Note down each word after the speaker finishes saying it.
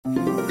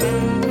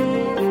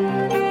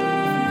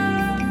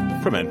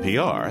From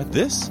NPR,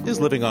 this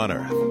is Living on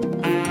Earth.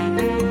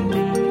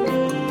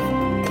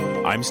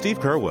 I'm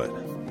Steve Curwood.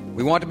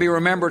 We want to be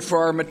remembered for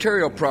our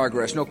material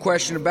progress, no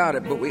question about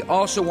it, but we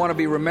also want to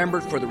be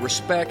remembered for the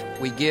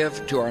respect we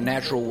give to our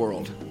natural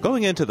world.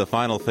 Going into the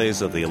final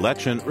phase of the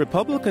election,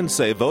 Republicans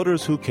say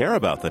voters who care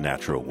about the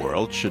natural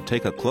world should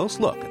take a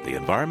close look at the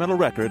environmental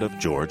record of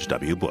George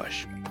W.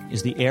 Bush.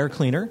 Is the air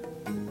cleaner?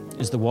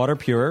 Is the water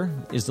purer?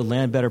 Is the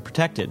land better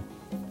protected?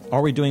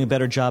 Are we doing a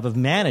better job of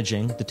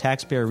managing the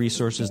taxpayer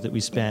resources that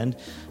we spend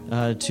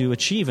to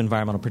achieve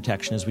environmental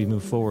protection as we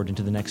move forward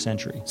into the next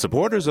century?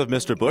 Supporters of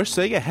Mr. Bush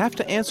say you have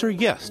to answer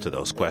yes to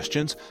those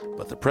questions,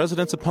 but the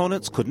president's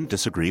opponents couldn't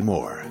disagree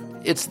more.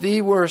 It's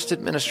the worst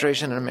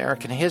administration in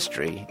American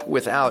history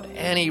without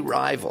any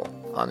rival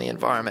on the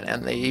environment,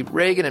 and the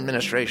Reagan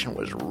administration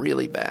was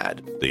really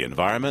bad. The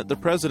environment, the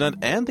president,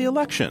 and the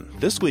election.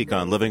 This week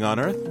on Living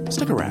on Earth.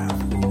 Stick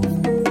around.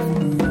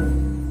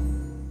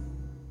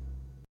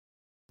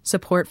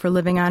 Support for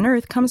Living on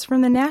Earth comes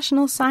from the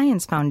National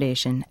Science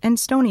Foundation and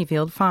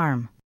Stonyfield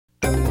Farm.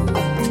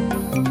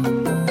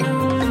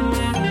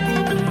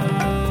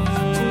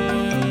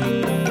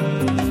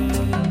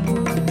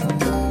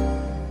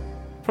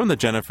 From the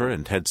Jennifer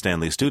and Ted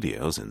Stanley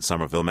studios in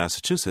Somerville,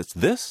 Massachusetts,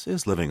 this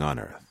is Living on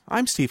Earth.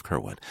 I'm Steve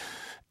Curwood.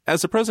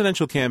 As the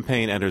presidential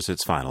campaign enters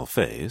its final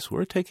phase,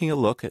 we're taking a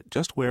look at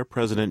just where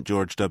President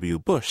George W.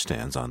 Bush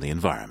stands on the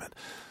environment.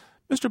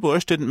 Mr.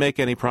 Bush didn't make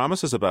any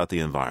promises about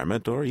the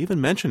environment or even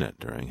mention it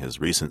during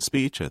his recent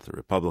speech at the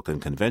Republican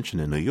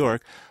convention in New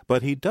York,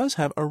 but he does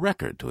have a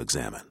record to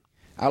examine.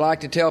 I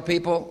like to tell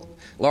people,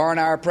 Laura and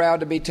I are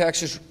proud to be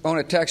own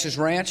a Texas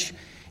ranch,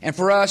 and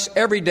for us,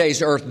 every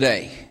day's Earth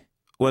Day.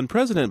 When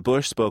President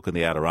Bush spoke in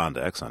the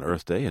Adirondacks on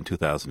Earth Day in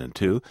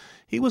 2002,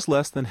 he was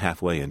less than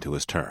halfway into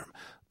his term,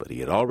 but he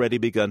had already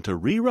begun to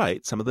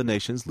rewrite some of the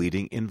nation's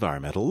leading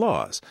environmental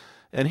laws.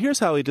 And here's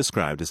how he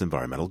described his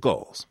environmental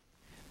goals.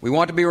 We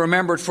want to be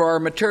remembered for our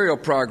material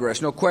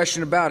progress, no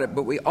question about it,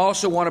 but we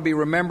also want to be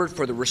remembered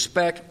for the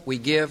respect we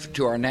give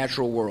to our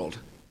natural world.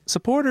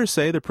 Supporters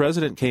say the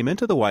president came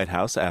into the White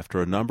House after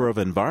a number of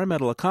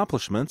environmental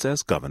accomplishments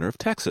as governor of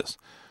Texas.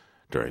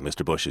 During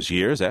Mr. Bush's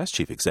years as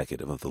chief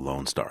executive of the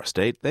Lone Star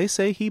State, they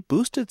say he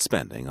boosted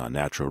spending on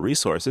natural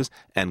resources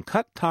and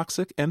cut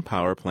toxic and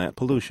power plant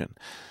pollution.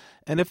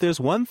 And if there's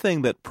one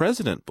thing that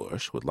President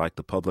Bush would like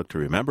the public to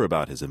remember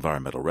about his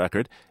environmental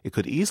record, it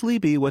could easily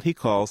be what he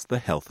calls the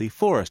Healthy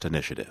Forest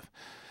Initiative.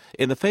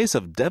 In the face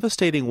of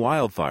devastating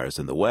wildfires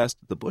in the West,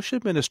 the Bush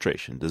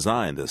administration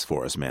designed this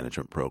forest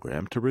management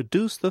program to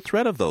reduce the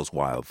threat of those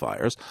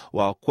wildfires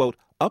while, quote,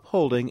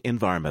 upholding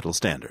environmental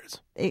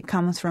standards. It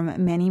comes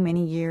from many,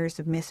 many years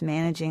of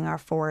mismanaging our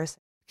forests.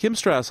 Kim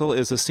Strassel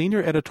is a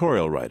senior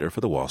editorial writer for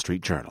the Wall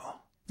Street Journal.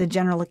 The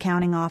General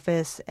Accounting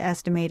Office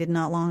estimated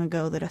not long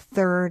ago that a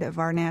third of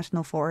our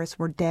national forests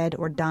were dead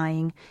or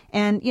dying.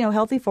 And,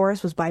 Healthy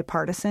Forest was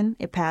bipartisan.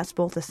 It passed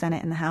both the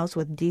Senate and the House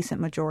with decent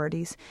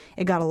majorities.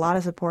 It got a lot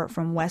of support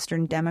from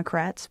Western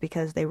Democrats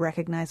because they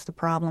recognized the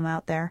problem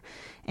out there.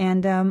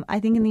 And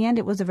I think in the end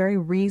it was a very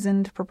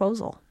reasoned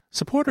proposal.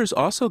 Supporters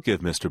also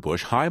give Mr.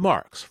 Bush high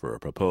marks for a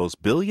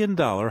proposed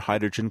billion-dollar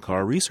hydrogen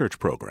car research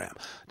program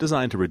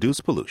designed to reduce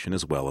pollution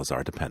as well as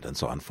our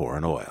dependence on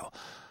foreign oil.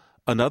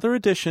 Another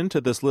addition to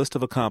this list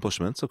of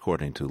accomplishments,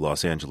 according to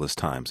Los Angeles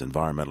Times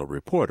environmental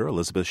reporter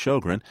Elizabeth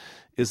Sjogren,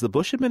 is the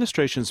Bush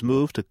administration's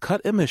move to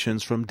cut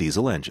emissions from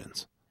diesel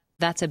engines.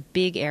 That's a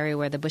big area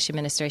where the Bush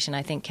administration,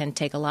 I think, can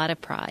take a lot of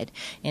pride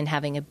in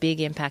having a big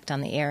impact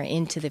on the air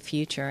into the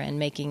future and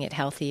making it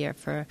healthier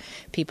for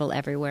people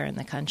everywhere in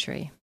the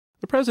country.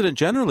 The president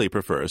generally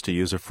prefers to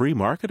use a free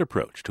market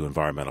approach to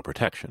environmental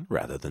protection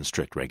rather than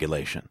strict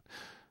regulation.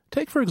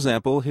 Take, for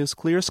example, his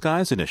Clear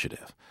Skies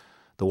initiative.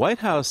 The White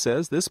House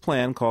says this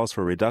plan calls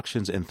for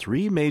reductions in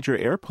 3 major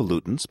air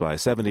pollutants by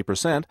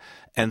 70%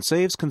 and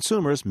saves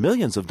consumers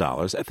millions of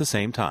dollars at the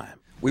same time.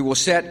 We will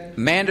set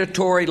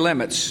mandatory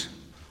limits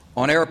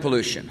on air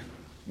pollution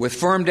with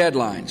firm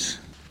deadlines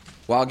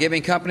while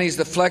giving companies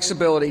the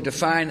flexibility to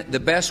find the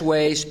best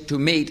ways to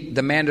meet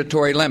the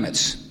mandatory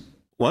limits.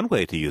 One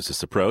way to use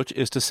this approach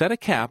is to set a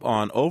cap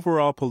on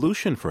overall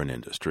pollution for an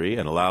industry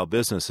and allow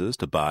businesses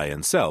to buy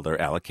and sell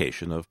their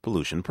allocation of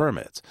pollution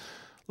permits.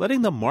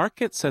 Letting the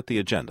market set the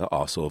agenda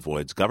also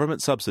avoids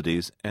government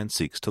subsidies and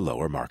seeks to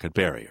lower market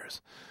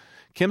barriers.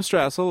 Kim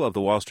Strassel of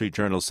the Wall Street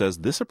Journal says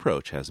this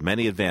approach has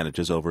many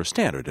advantages over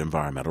standard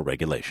environmental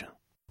regulation.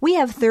 We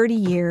have 30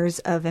 years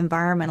of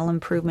environmental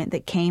improvement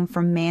that came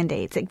from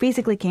mandates. It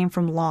basically came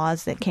from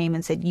laws that came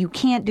and said, you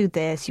can't do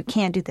this, you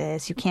can't do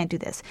this, you can't do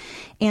this.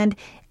 And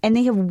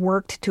they have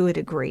worked to a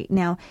degree.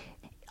 Now,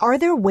 are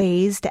there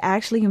ways to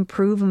actually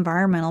improve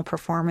environmental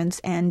performance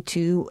and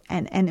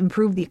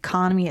improve the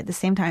economy at the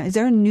same time? Is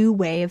there a new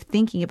way of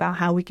thinking about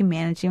how we can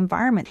manage the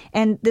environment?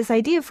 And this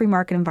idea of free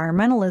market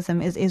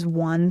environmentalism is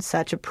one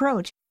such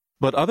approach.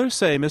 But others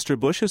say Mr.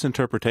 Bush's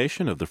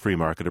interpretation of the free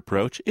market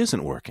approach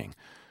isn't working.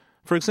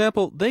 For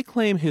example, they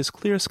claim his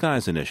Clear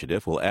Skies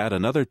initiative will add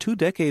another 2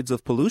 decades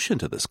of pollution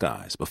to the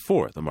skies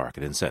before the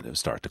market incentives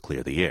start to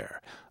clear the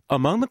air.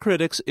 Among the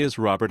critics is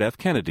Robert F.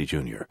 Kennedy,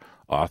 Jr.,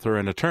 author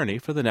and attorney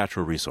for the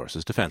Natural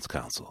Resources Defense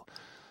Council.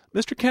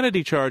 Mr.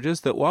 Kennedy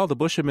charges that while the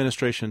Bush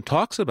administration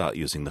talks about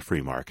using the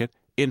free market,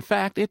 in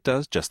fact, it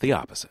does just the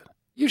opposite.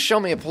 You show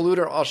me a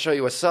polluter, I'll show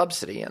you a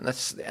subsidy, and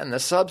the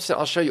subsidy,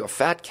 I'll show you a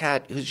fat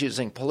cat who's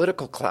using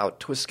political clout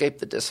to escape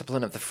the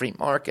discipline of the free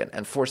market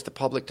and force the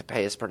public to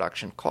pay his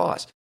production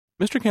cost.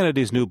 Mr.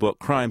 Kennedy's new book,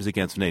 Crimes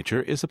Against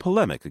Nature, is a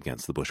polemic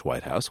against the Bush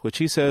White House, which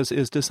he says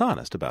is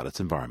dishonest about its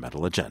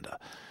environmental agenda.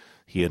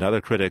 He and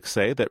other critics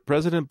say that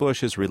President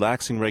Bush is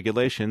relaxing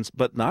regulations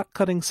but not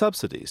cutting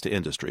subsidies to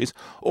industries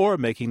or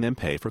making them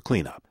pay for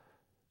cleanup.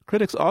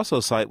 Critics also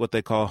cite what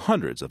they call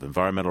hundreds of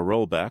environmental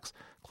rollbacks,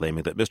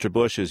 claiming that Mr.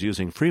 Bush is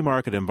using free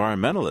market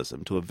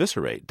environmentalism to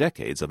eviscerate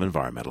decades of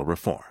environmental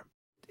reform.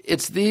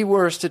 It's the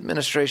worst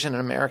administration in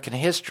American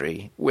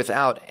history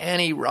without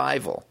any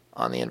rival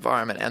on the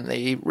environment, and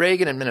the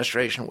Reagan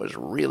administration was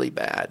really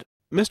bad.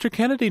 Mr.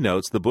 Kennedy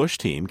notes the Bush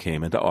team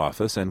came into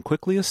office and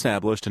quickly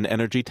established an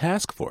energy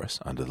task force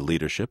under the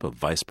leadership of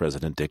Vice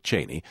President Dick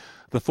Cheney,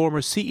 the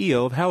former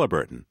CEO of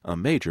Halliburton, a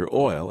major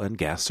oil and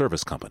gas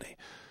service company.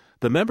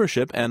 The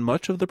membership and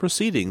much of the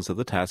proceedings of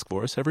the task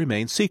force have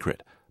remained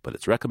secret, but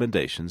its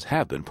recommendations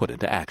have been put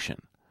into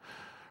action.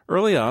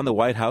 Early on, the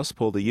White House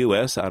pulled the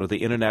U.S. out of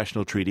the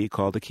international treaty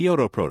called the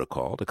Kyoto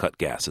Protocol to cut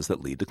gases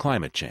that lead to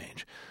climate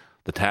change.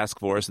 The task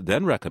force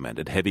then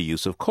recommended heavy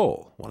use of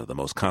coal, one of the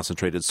most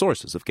concentrated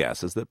sources of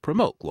gases that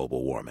promote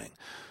global warming.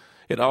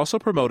 It also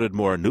promoted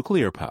more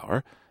nuclear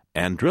power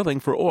and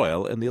drilling for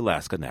oil in the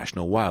Alaska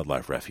National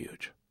Wildlife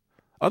Refuge.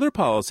 Other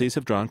policies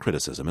have drawn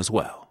criticism as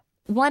well.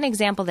 One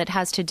example that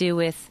has to do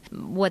with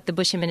what the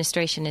Bush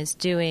administration is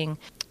doing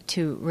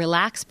to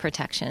relax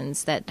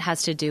protections that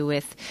has to do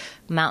with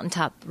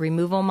mountaintop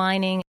removal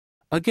mining.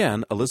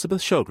 Again,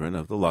 Elizabeth Sjogren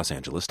of the Los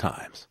Angeles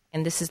Times.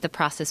 And this is the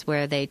process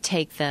where they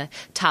take the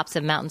tops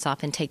of mountains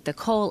off and take the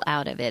coal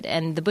out of it.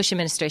 And the Bush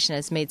administration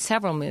has made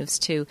several moves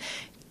to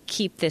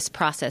keep this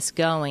process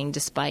going,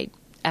 despite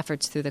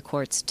efforts through the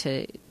courts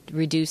to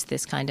reduce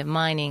this kind of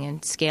mining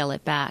and scale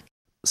it back.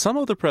 Some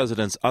of the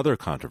president's other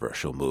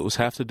controversial moves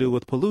have to do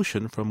with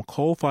pollution from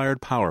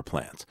coal-fired power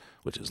plants,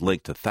 which is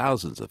linked to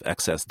thousands of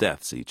excess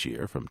deaths each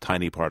year from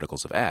tiny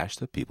particles of ash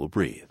that people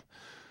breathe.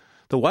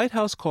 The White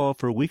House called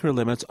for weaker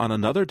limits on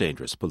another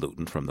dangerous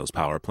pollutant from those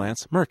power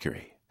plants,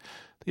 mercury.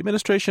 The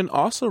administration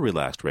also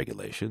relaxed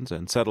regulations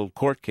and settled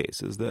court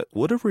cases that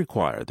would have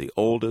required the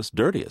oldest,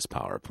 dirtiest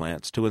power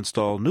plants to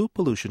install new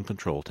pollution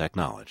control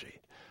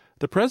technology.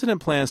 The president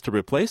plans to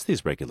replace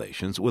these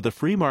regulations with a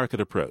free market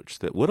approach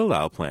that would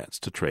allow plants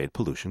to trade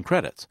pollution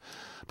credits.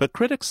 But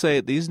critics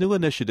say these new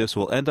initiatives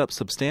will end up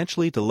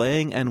substantially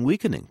delaying and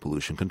weakening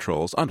pollution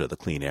controls under the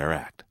Clean Air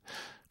Act.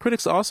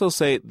 Critics also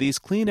say these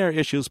clean air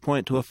issues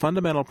point to a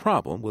fundamental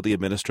problem with the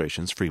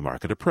administration's free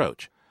market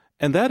approach.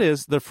 And that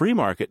is, the free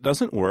market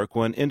doesn't work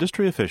when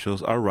industry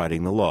officials are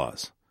writing the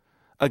laws.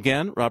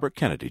 Again, Robert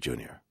Kennedy,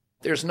 Jr.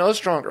 There's no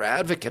stronger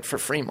advocate for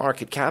free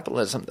market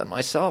capitalism than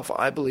myself.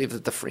 I believe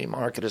that the free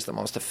market is the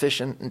most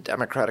efficient and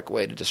democratic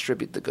way to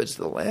distribute the goods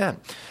of the land.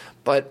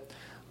 But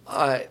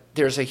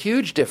there's a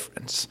huge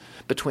difference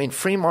between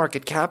free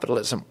market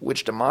capitalism,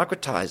 which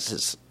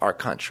democratizes our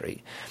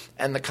country,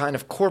 and the kind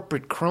of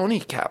corporate crony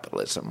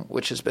capitalism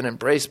which has been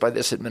embraced by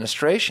this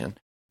administration.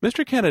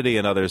 Mr. Kennedy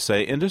and others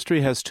say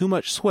industry has too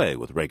much sway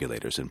with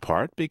regulators, in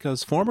part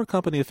because former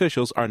company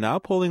officials are now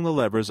pulling the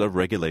levers of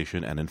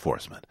regulation and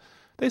enforcement.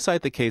 They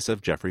cite the case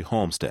of Jeffrey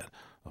Holmstead,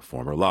 a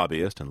former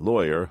lobbyist and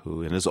lawyer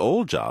who in his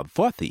old job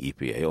fought the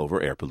EPA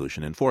over air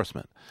pollution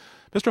enforcement.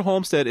 Mr.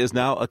 Holmstead is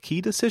now a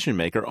key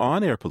decision-maker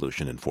on air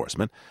pollution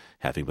enforcement,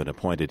 having been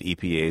appointed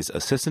EPA's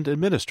assistant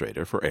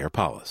administrator for air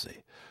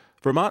policy.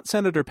 Vermont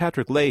Senator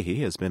Patrick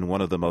Leahy has been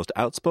one of the most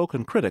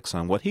outspoken critics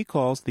on what he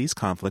calls these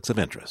conflicts of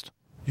interest.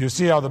 You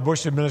see how the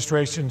Bush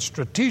administration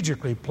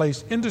strategically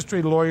placed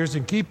industry lawyers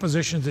in key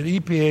positions at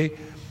EPA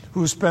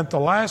who spent the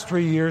last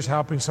 3 years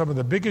helping some of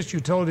the biggest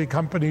utility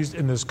companies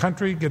in this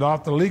country get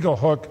off the legal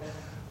hook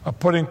of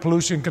putting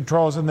pollution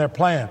controls in their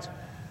plants.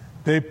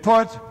 They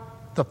put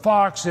the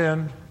fox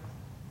in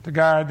to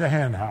guard the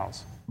hen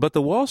house. But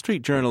the Wall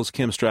Street Journal's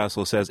Kim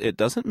Strassel says it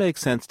doesn't make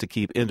sense to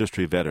keep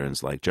industry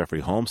veterans like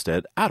Jeffrey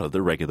Holmstead out of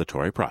the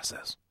regulatory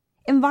process.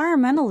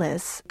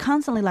 Environmentalists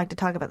constantly like to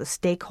talk about the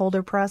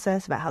stakeholder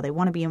process, about how they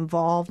want to be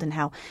involved and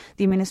how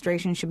the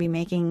administration should be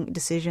making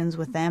decisions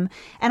with them.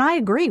 And I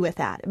agree with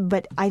that.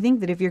 But I think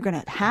that if you're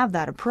going to have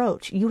that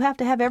approach, you have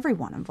to have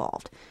everyone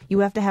involved. You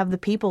have to have the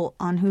people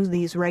on whom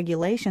these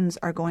regulations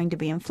are going to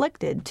be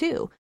inflicted,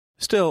 too.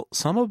 Still,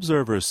 some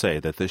observers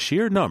say that the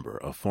sheer number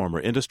of former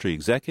industry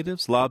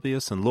executives,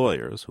 lobbyists, and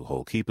lawyers who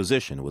hold key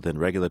positions within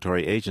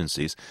regulatory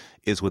agencies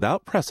is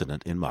without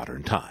precedent in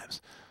modern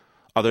times.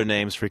 Other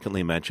names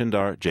frequently mentioned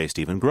are J.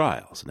 Stephen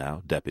Griles,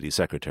 now Deputy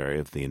Secretary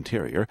of the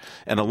Interior,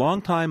 and a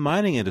longtime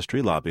mining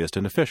industry lobbyist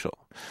and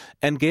official,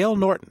 and Gail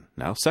Norton,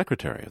 now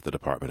Secretary of the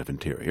Department of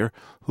Interior,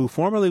 who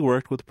formerly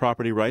worked with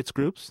property rights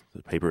groups,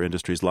 the Paper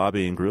Industries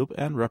Lobbying Group,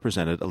 and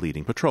represented a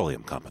leading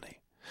petroleum company.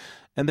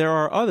 And there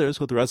are others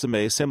with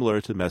resumes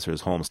similar to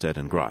Messrs. Holmstead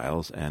and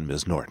Griles and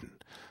Ms. Norton.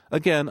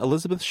 Again,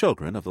 Elizabeth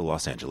Sjogren of the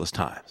Los Angeles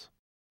Times.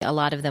 A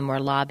lot of them were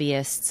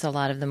lobbyists. A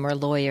lot of them were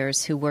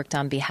lawyers who worked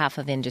on behalf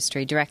of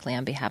industry, directly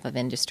on behalf of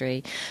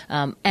industry.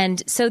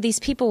 And so these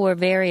people were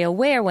very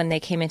aware when they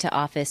came into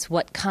office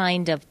what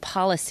kind of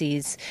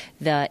policies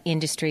the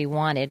industry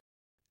wanted.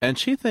 And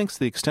she thinks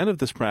the extent of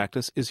this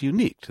practice is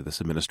unique to this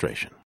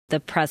administration. The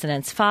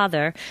president's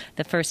father,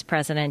 the first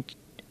president,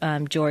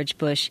 George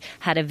Bush,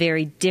 had a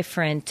very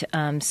different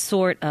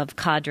sort of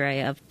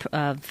cadre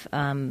of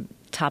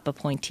top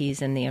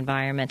appointees in the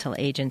environmental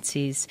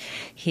agencies.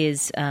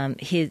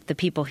 The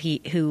people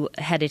who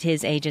headed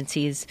his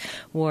agencies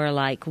were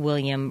like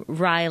William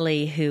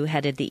Riley, who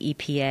headed the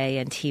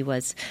EPA, and he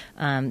was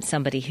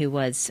somebody who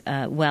was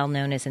well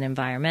known as an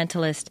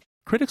environmentalist.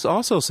 Critics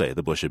also say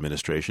the Bush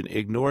administration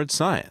ignored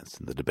science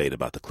in the debate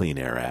about the Clean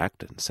Air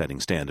Act and setting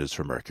standards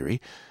for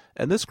mercury.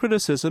 And this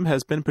criticism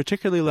has been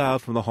particularly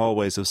loud from the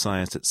hallways of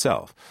science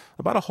itself,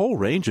 about a whole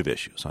range of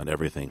issues on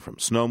everything from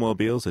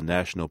snowmobiles in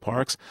national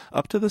parks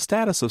up to the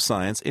status of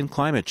science in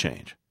climate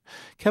change.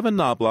 Kevin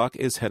Knobloch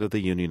is head of the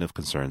Union of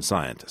Concerned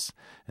Scientists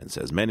and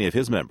says many of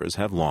his members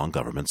have long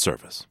government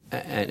service.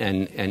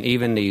 And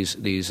even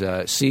these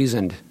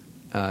seasoned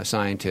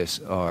scientists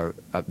are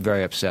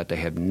very upset. They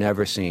have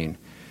never seen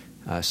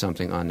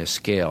something on this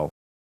scale.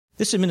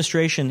 This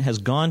administration has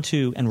gone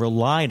to and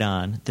relied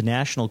on the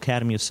National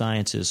Academy of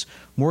Sciences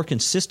more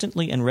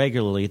consistently and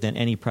regularly than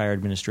any prior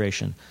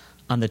administration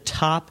on the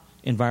top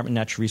environment and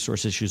natural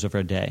resource issues of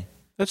our day.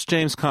 That's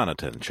James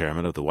Connaughton,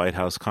 chairman of the White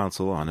House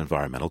Council on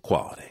Environmental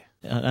Quality.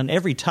 On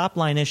every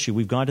top-line issue,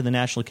 we've gone to the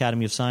National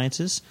Academy of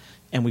Sciences,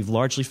 and we've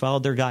largely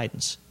followed their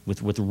guidance,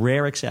 with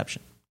rare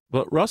exception.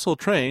 But Russell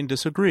Train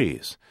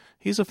disagrees.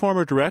 He's a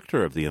former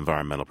director of the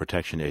Environmental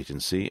Protection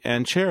Agency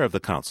and chair of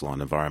the Council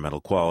on Environmental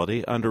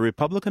Quality under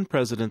Republican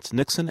Presidents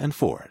Nixon and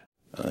Ford.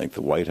 I think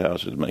the White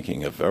House is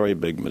making a very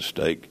big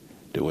mistake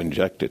to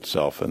inject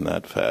itself in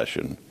that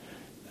fashion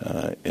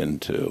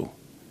into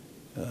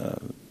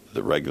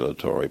the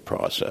regulatory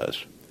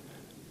process.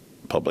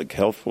 Public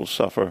health will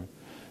suffer,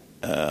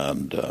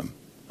 and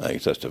I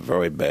think that's a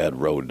very bad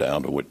road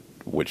down to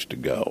which to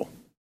go.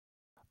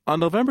 On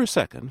November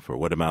 2nd, for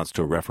what amounts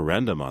to a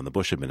referendum on the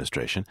Bush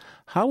administration,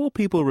 how will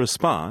people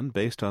respond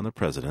based on the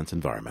president's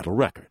environmental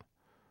record?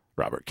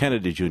 Robert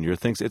Kennedy Jr.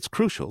 thinks it's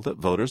crucial that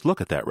voters look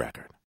at that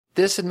record.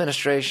 This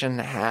administration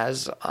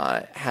has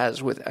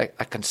with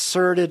a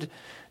concerted,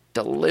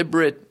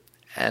 deliberate,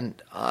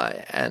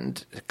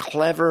 and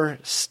clever,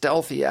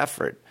 stealthy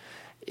effort,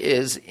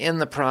 is in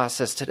the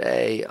process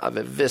today of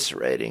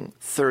eviscerating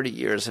 30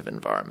 years of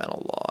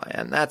environmental law.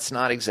 And that's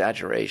not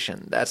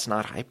exaggeration. That's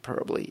not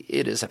hyperbole.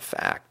 It is a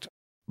fact.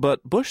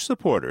 But Bush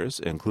supporters,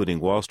 including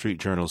Wall Street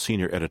Journal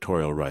senior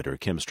editorial writer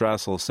Kim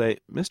Strassel, say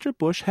Mr.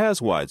 Bush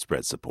has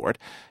widespread support,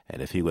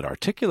 and if he would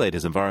articulate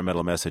his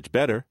environmental message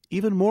better,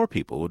 even more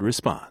people would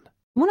respond.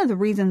 One of the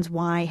reasons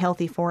why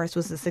Healthy Forest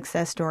was a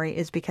success story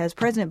is because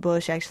President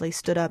Bush actually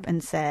stood up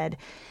and said,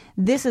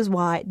 this is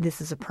why this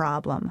is a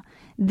problem.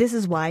 This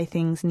is why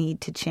things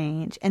need to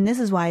change. And this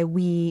is why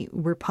we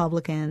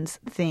Republicans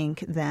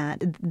think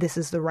that this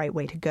is the right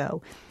way to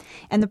go.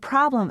 And the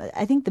problem,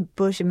 I think the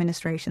Bush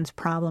administration's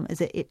problem is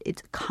that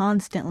it's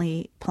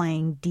constantly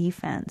playing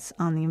defense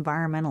on the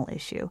environmental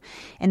issue.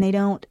 And they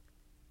don't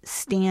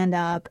stand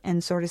up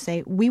and sort of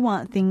say, we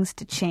want things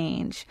to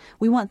change.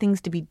 We want things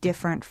to be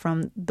different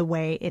from the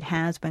way it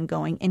has been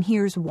going. And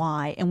here's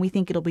why. And we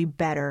think it'll be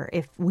better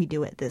if we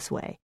do it this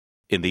way.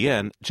 In the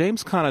end,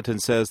 James Connaughton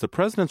says the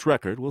president's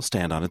record will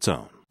stand on its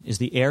own. Is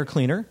the air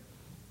cleaner?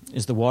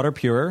 Is the water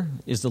purer?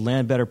 Is the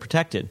land better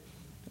protected?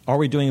 Are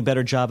we doing a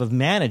better job of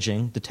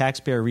managing the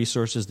taxpayer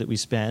resources that we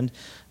spend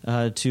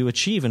to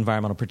achieve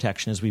environmental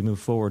protection as we move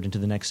forward into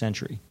the next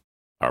century?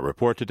 Our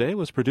report today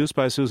was produced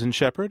by Susan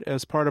Shepard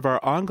as part of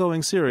our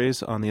ongoing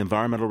series on the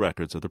environmental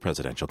records of the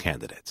presidential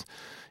candidates.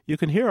 You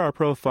can hear our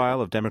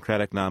profile of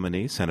Democratic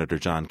nominee Senator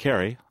John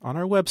Kerry on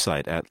our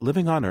website at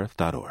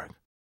livingonearth.org.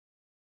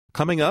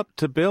 Coming up,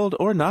 to build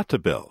or not to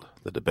build,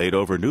 the debate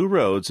over new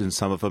roads in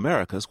some of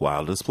America's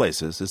wildest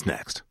places is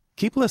next.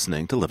 Keep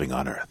listening to Living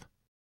on Earth.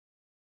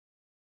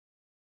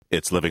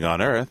 It's Living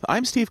on Earth.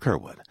 I'm Steve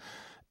Curwood.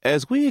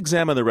 As we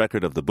examine the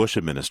record of the Bush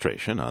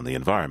administration on the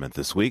environment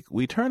this week,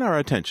 we turn our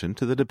attention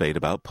to the debate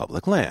about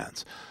public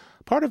lands.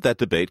 Part of that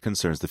debate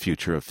concerns the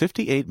future of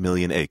 58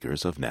 million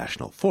acres of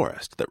national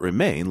forest that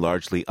remain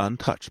largely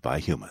untouched by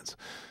humans.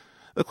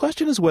 The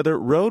question is whether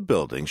road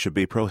building should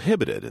be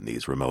prohibited in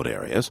these remote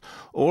areas,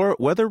 or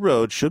whether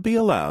roads should be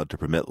allowed to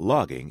permit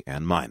logging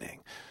and mining.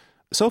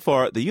 So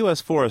far, the U.S.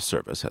 Forest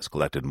Service has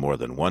collected more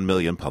than 1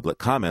 million public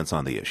comments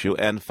on the issue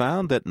and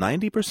found that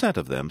 90%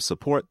 of them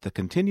support the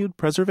continued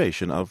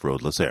preservation of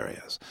roadless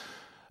areas.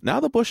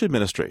 Now the Bush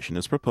administration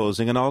is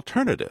proposing an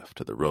alternative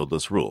to the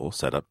roadless rule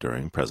set up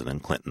during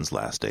President Clinton's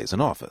last days in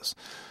office.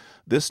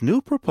 This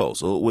new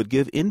proposal would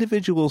give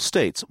individual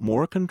states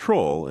more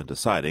control in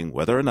deciding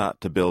whether or not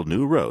to build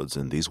new roads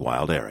in these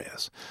wild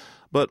areas.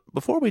 But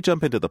before we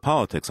jump into the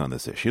politics on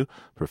this issue,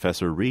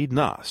 Professor Reed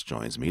Noss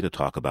joins me to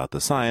talk about the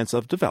science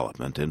of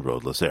development in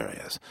roadless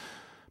areas.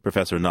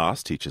 Professor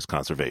Noss teaches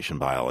conservation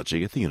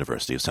biology at the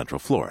University of Central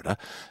Florida,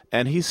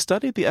 and he's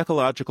studied the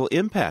ecological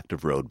impact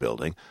of road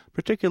building,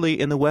 particularly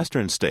in the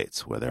western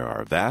states, where there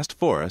are vast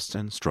forests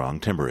and strong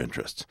timber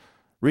interests.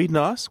 Reed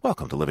Noss,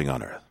 welcome to Living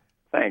on Earth.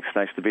 Thanks.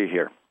 Nice to be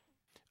here.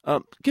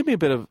 Give me a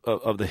bit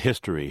of the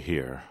history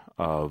here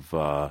of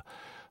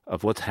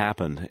what's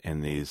happened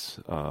in these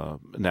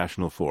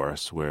national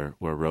forests where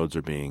roads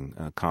are being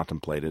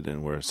contemplated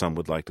and where some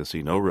would like to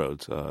see no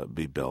roads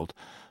be built.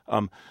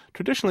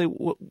 Traditionally,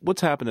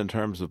 what's happened in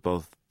terms of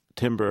both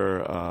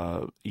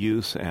timber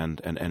use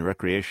and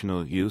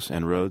recreational use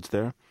and roads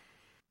there?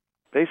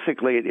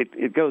 Basically,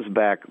 it goes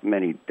back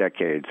many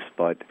decades,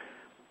 but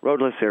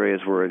roadless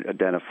areas were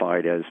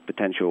identified as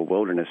potential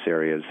wilderness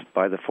areas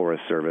by the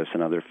Forest Service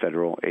and other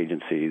federal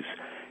agencies,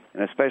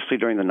 and especially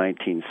during the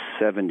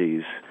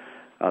 1970s,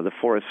 the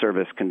Forest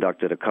Service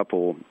conducted a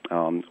couple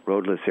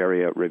roadless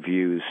area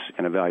reviews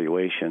and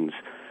evaluations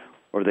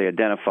where they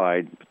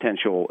identified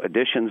potential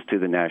additions to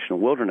the National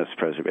Wilderness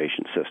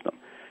Preservation System.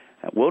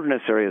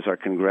 Wilderness areas are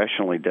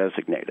congressionally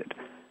designated,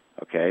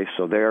 okay?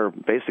 So they're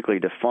basically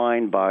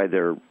defined by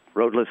their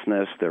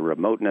roadlessness, their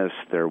remoteness,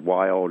 their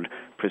wild,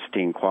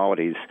 pristine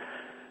qualities.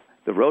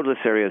 The roadless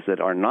areas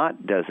that are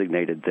not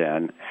designated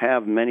then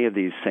have many of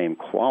these same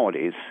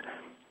qualities,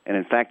 and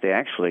in fact, they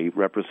actually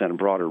represent a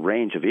broader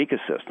range of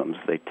ecosystems.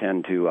 They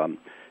tend to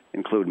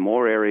include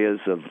more areas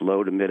of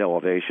low to mid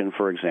elevation,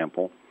 for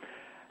example,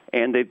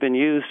 and they've been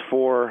used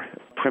for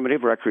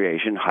primitive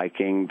recreation,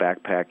 hiking,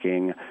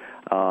 backpacking,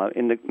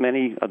 in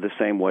many of the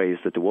same ways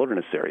that the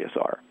wilderness areas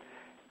are.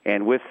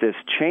 And with this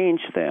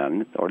change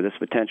then, or this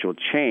potential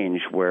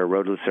change where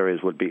roadless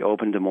areas would be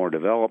open to more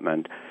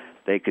development,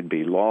 they could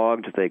be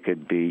logged, they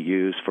could be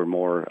used for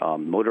more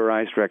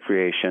motorized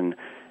recreation,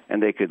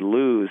 and they could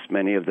lose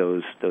many of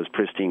those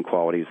pristine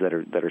qualities that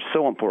are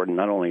so important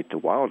not only to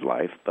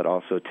wildlife but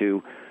also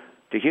to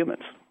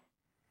humans.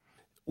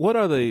 What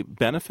are the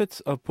benefits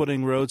of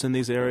putting roads in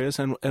these areas,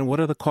 and what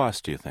are the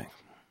costs, do you think?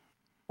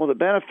 Well, the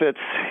benefits,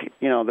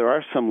 there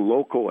are some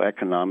local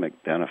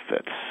economic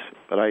benefits,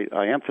 but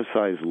I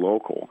emphasize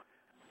local.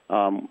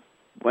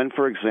 When,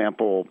 for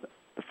example,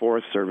 the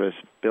Forest Service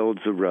builds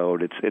a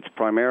road, it's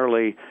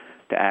primarily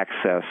to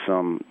access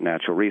some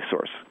natural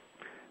resource,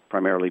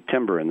 primarily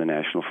timber in the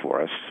national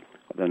forests.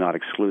 They're not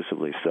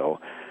exclusively so.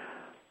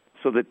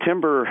 So the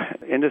timber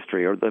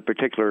industry, or the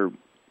particular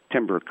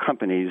timber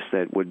companies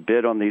that would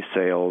bid on these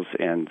sales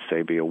and,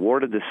 say, be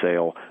awarded the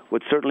sale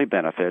would certainly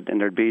benefit,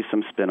 and there'd be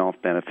some spin-off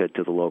benefit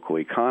to the local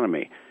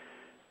economy.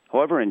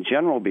 However, in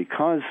general,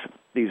 because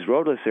these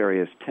roadless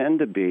areas tend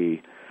to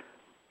be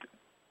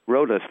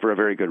roadless for a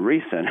very good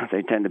reason,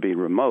 they tend to be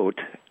remote,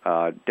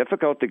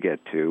 difficult to get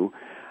to,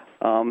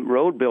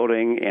 road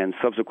building and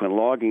subsequent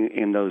logging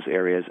in those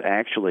areas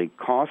actually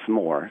cost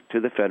more to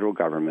the federal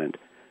government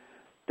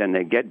than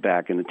they get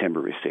back in the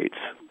timber receipts.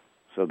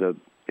 So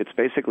it's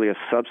basically a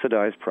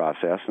subsidized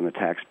process, and the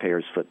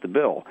taxpayers foot the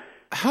bill.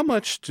 How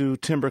much do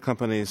timber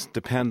companies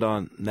depend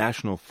on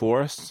national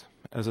forests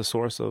as a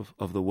source of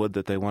the wood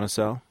that they want to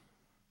sell?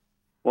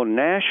 Well,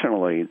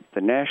 nationally,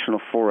 the national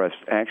forests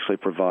actually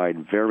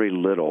provide very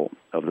little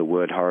of the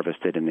wood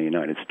harvested in the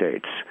United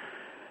States.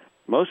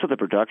 Most of the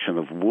production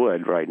of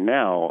wood right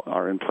now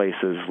are in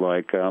places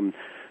like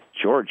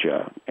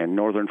Georgia and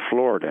northern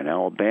Florida and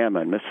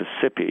Alabama and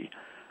Mississippi,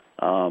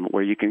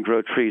 where you can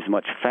grow trees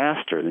much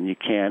faster than you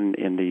can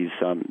in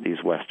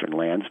these western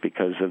lands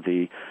because of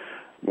the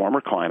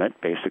warmer climate,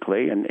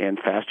 basically, and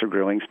faster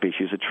growing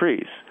species of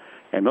trees.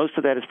 And most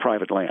of that is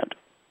private land.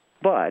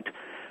 But,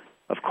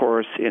 of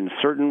course, in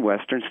certain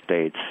western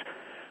states,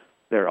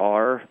 there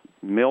are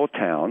mill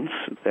towns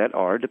that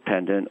are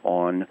dependent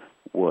on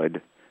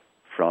wood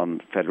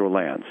from federal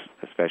lands,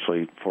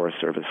 especially Forest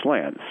Service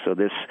lands. So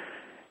this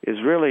is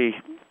really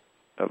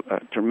a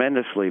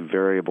tremendously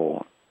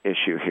variable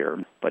issue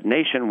here. But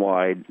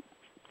nationwide,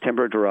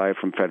 timber derived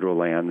from federal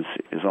lands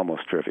is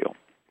almost trivial.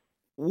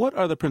 What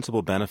are the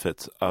principal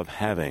benefits of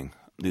having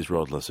these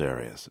roadless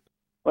areas?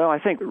 Well, I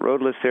think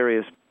roadless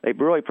areas, they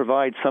really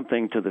provide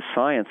something to the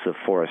science of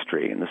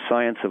forestry and the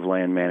science of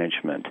land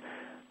management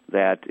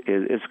that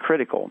is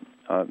critical.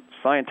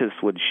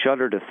 Scientists would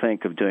shudder to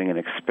think of doing an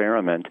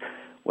experiment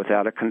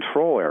without a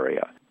control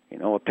area,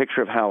 a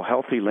picture of how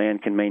healthy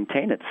land can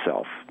maintain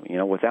itself,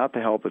 without the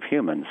help of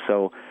humans.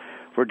 So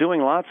we're doing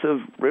lots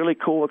of really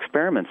cool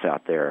experiments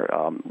out there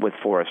with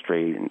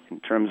forestry in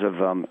terms of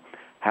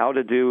how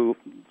to do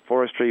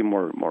forestry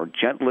more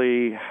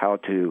gently, how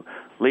to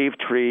leave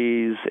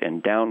trees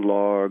and down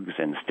logs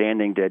and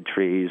standing dead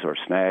trees or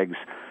snags,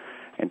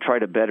 and try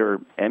to better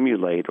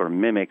emulate or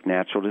mimic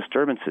natural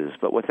disturbances.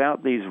 But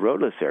without these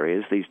roadless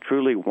areas, these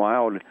truly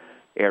wild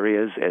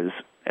areas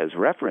as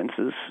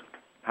references,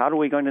 how are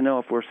we going to know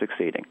if we're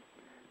succeeding?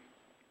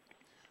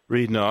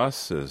 Reed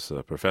Noss is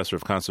a professor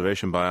of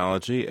conservation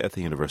biology at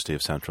the University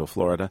of Central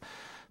Florida.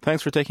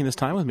 Thanks for taking this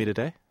time with me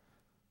today.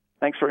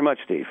 Thanks very much,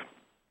 Steve.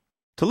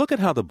 To look at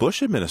how the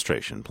Bush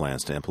administration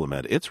plans to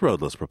implement its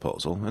roadless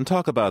proposal and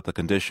talk about the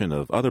condition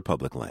of other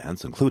public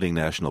lands, including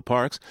national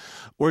parks,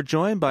 we're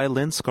joined by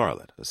Lynn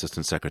Scarlett,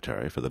 Assistant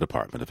Secretary for the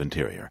Department of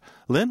Interior.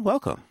 Lynn,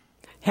 welcome.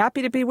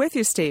 Happy to be with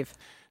you, Steve.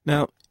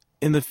 Now,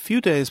 in the few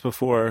days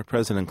before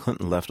President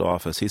Clinton left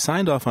office, he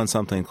signed off on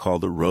something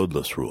called the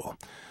Roadless Rule,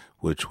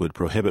 which would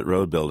prohibit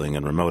road building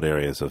in remote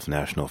areas of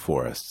national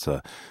forests.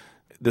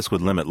 This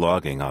would limit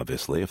logging,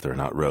 obviously, if there are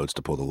not roads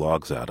to pull the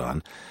logs out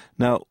on.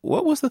 Now,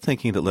 what was the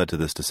thinking that led to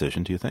this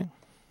decision, do you think?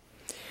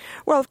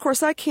 Well, of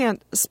course, I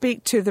can't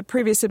speak to the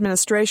previous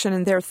administration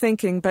and their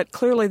thinking, but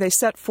clearly they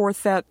set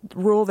forth that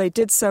rule. They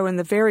did so in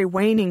the very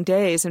waning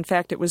days. In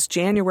fact, it was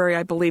January,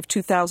 I believe,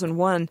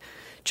 2001,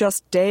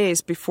 just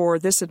days before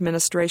this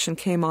administration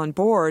came on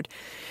board.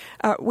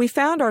 We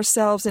found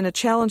ourselves in a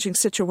challenging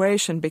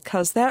situation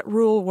because that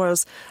rule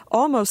was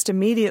almost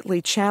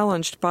immediately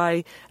challenged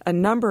by a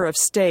number of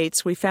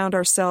states. We found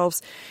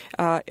ourselves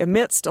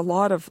amidst a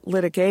lot of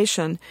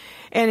litigation.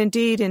 And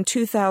indeed, in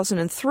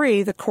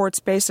 2003, the courts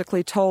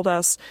basically told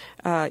us,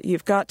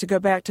 you've got to go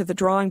back to the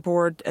drawing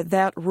board.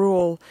 That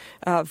rule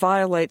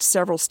violates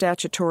several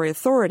statutory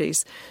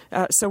authorities.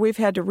 So we've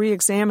had to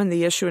re-examine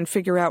the issue and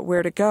figure out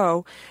where to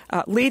go,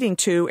 leading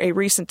to a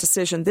recent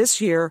decision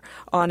this year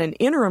on an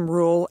interim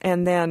rule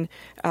and then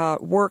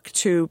work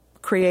to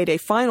create a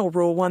final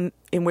rule, one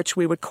in which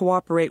we would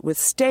cooperate with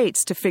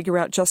states to figure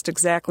out just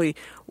exactly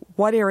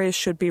what areas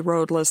should be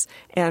roadless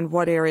and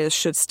what areas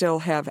should still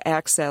have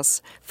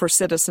access for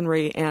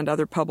citizenry and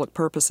other public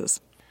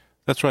purposes.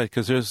 That's right,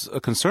 because there's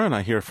a concern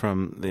I hear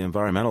from the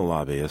environmental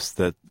lobbyists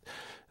that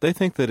they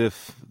think that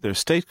if there's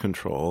state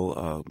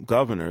control,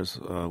 governors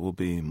will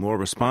be more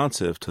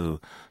responsive to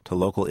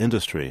local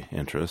industry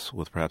interests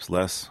with perhaps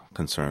less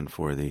concern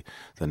for the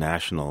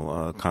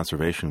national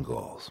conservation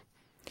goals.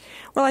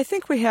 Well, I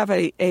think we have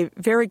a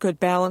very good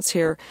balance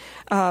here.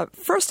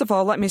 First of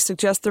all, let me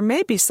suggest there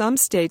may be some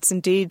states,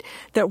 indeed,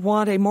 that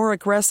want a more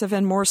aggressive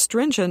and more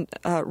stringent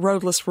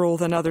roadless rule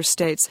than other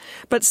states.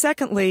 But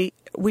secondly,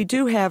 we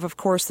do have, of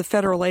course, the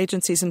federal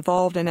agencies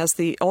involved and as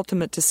the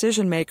ultimate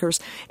decision makers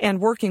and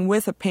working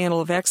with a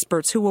panel of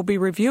experts who will be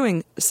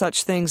reviewing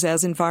such things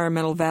as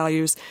environmental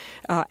values,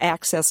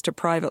 access to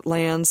private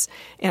lands,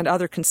 and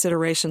other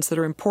considerations that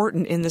are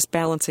important in this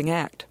balancing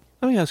act.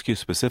 Let me ask you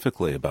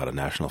specifically about a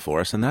national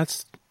forest, and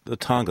that's the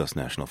Tongass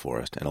National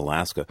Forest in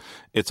Alaska.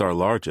 It's our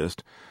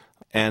largest,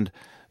 and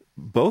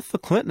both the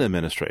Clinton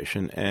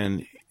administration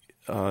and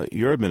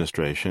your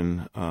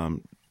administration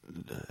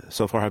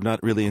so far have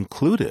not really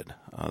included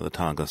the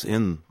Tongass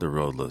in the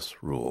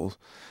roadless rules.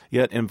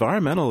 Yet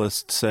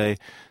environmentalists say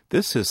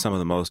this is some of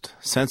the most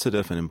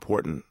sensitive and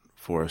important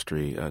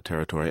forestry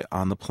territory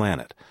on the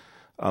planet.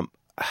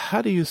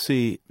 How do you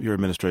see your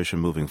administration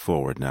moving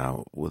forward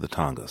now with the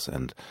Tongass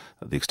and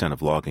the extent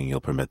of logging you'll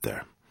permit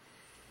there?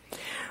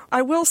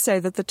 I will say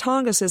that the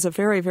Tongass is a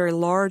very, very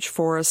large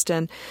forest,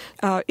 and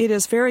it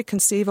is very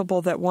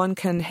conceivable that one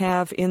can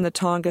have in the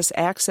Tongass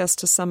access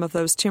to some of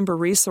those timber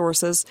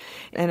resources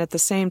and at the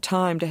same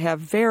time to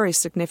have very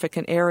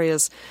significant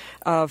areas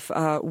of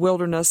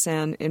wilderness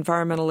and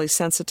environmentally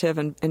sensitive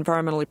and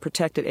environmentally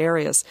protected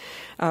areas.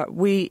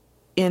 We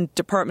in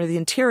Department of the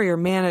Interior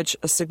manage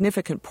a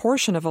significant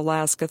portion of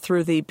Alaska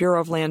through the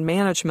Bureau of Land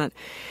Management.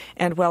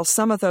 And while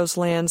some of those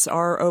lands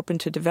are open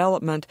to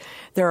development,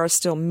 there are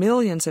still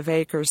millions of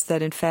acres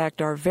that in fact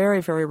are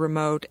very, very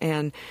remote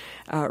and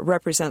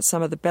represent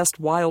some of the best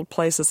wild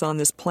places on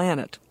this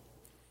planet.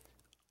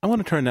 I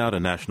want to turn now to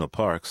national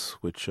parks,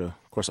 which of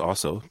course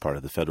also part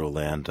of the federal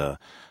land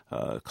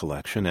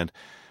collection. And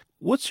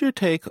what's your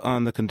take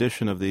on the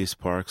condition of these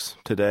parks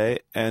today,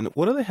 and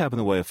what do they have in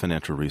the way of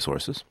financial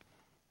resources?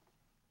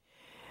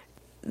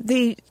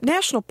 The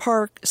National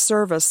Park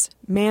Service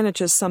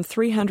manages some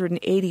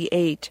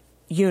 388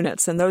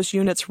 units, and those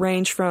units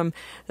range from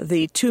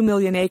the 2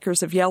 million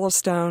acres of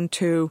Yellowstone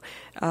to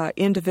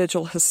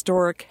individual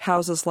historic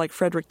houses like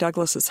Frederick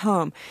Douglass's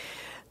home.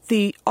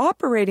 The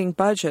operating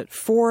budget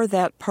for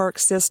that park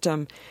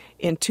system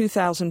in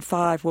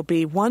 2005 will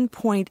be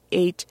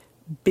 $1.8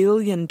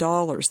 billion.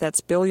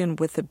 That's billion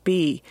with a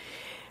B.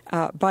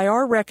 By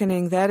our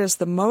reckoning, that is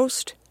the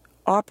most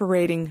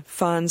operating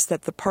funds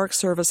that the Park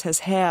Service has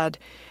had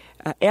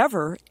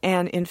ever,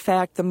 and in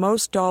fact the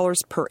most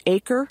dollars per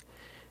acre,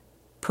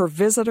 per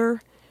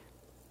visitor,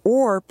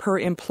 or per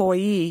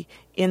employee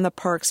in the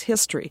park's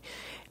history.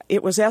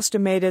 It was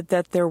estimated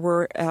that there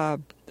were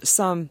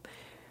thousands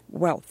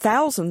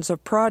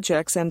of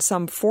projects and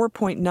some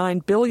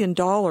 $4.9 billion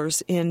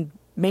in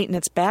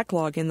maintenance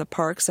backlog in the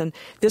parks, and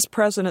this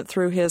president,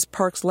 through his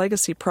Parks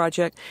Legacy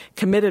Project,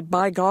 committed,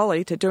 by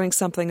golly, to doing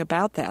something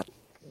about that.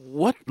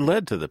 What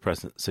led to the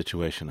present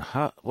situation?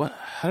 How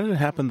did it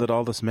happen that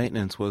all this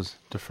maintenance was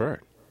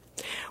deferred?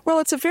 Well,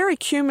 it's a very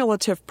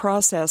cumulative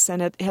process,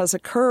 and it has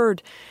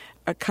occurred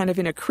kind of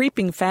in a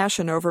creeping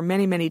fashion over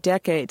many, many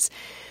decades.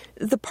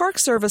 The Park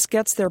Service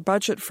gets their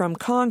budget from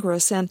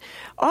Congress, and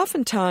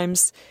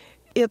oftentimes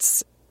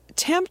it's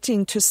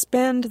tempting to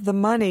spend the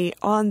money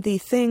on the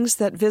things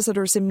that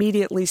visitors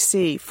immediately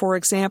see. For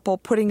example,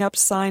 putting up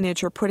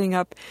signage or putting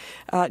up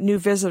new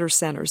visitor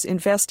centers,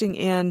 investing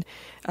in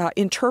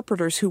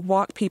interpreters who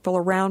walk people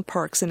around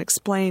parks and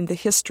explain the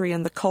history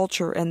and the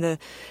culture and the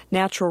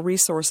natural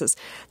resources.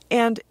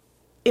 And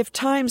if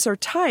times are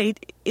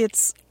tight,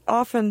 it's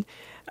often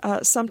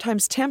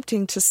sometimes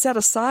tempting to set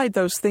aside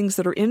those things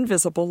that are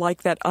invisible,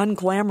 like that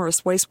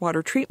unglamorous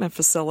wastewater treatment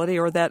facility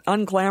or that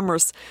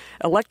unglamorous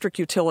electric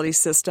utility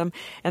system,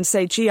 and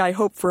say, gee, I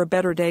hope for a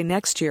better day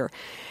next year.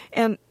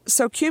 And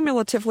so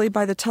cumulatively,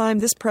 by the time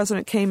this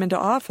president came into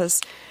office,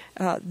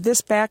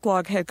 this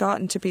backlog had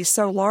gotten to be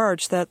so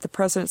large that the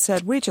president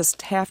said, we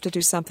just have to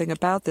do something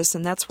about this,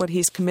 and that's what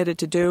he's committed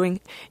to doing,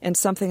 and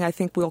something I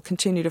think we'll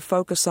continue to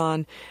focus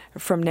on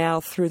from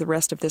now through the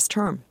rest of this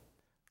term.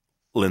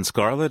 Lynn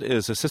Scarlett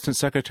is Assistant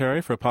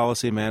Secretary for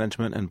Policy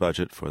Management and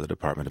Budget for the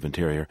Department of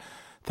Interior.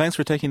 Thanks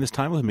for taking this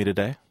time with me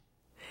today.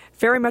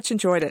 Very much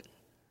enjoyed it.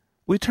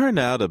 We turn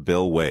now to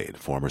Bill Wade,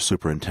 former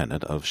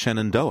superintendent of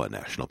Shenandoah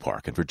National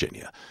Park in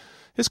Virginia.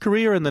 His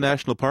career in the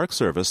National Park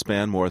Service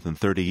spanned more than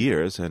 30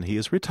 years, and he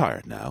is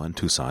retired now in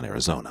Tucson,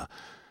 Arizona.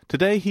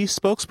 Today, he's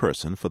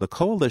spokesperson for the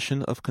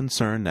Coalition of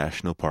Concerned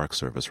National Park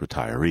Service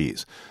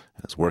Retirees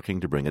and is working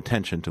to bring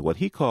attention to what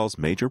he calls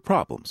major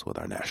problems with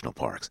our national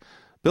parks.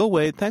 Bill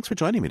Wade, thanks for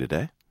joining me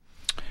today.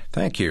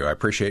 Thank you. I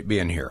appreciate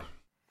being here.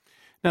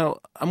 Now,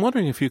 I'm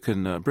wondering if you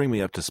can bring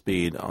me up to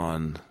speed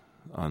on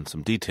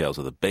some details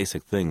of the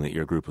basic thing that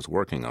your group is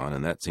working on,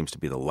 and that seems to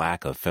be the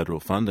lack of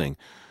federal funding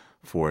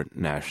for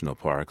national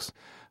parks.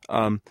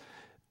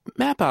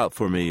 Map out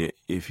for me,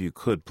 if you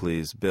could,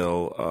 please,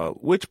 Bill,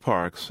 which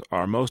parks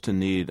are most in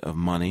need of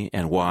money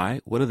and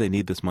why? What do they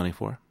need this money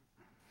for?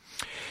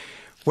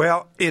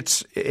 Well,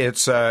 it's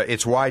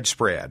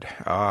widespread.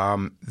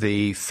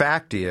 The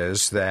fact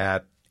is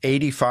that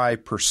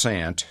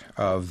 85%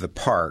 of the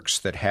parks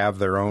that have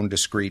their own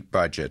discrete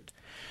budget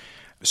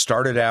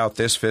started out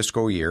this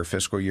fiscal year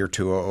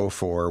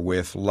 2004,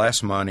 with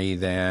less money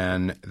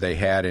than they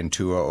had in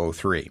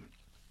 2003.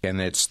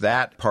 And it's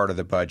that part of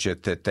the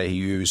budget that they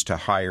use to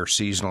hire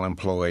seasonal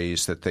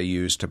employees, that they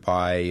use to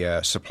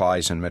buy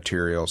supplies and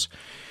materials.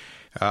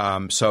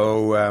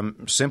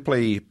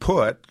 Simply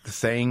put,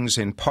 things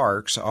in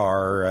parks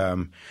are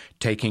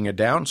taking a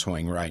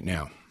downswing right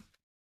now.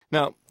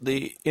 Now,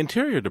 the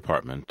Interior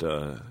Department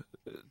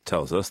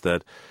tells us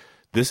that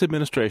this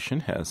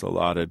administration has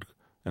allotted,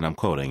 and I'm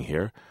quoting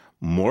here,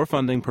 more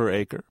funding per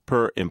acre,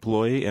 per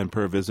employee, and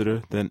per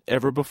visitor than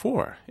ever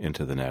before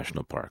into the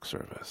National Park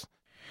Service.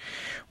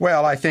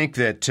 Well, I think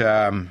that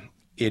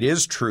it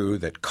is true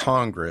that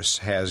Congress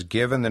has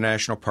given the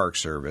National Park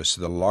Service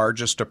the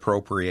largest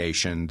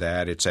appropriation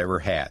that it's ever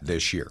had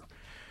this year.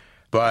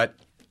 But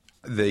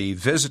the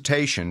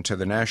visitation to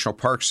the National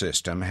Park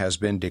System has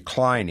been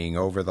declining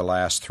over the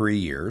last 3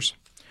 years.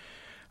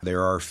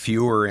 There are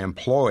fewer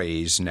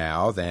employees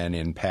now than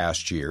in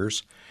past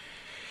years.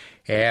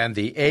 And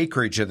the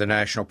acreage of the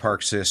National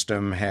Park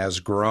System has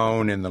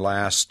grown in the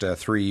last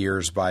 3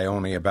 years by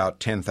only about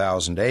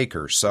 10,000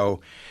 acres. So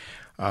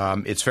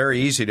it's very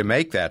easy to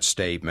make that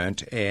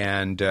statement,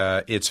 and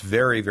it's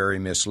very, very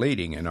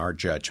misleading in our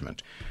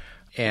judgment.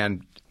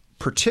 And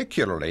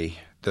particularly,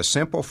 the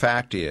simple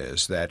fact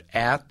is that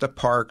at the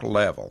park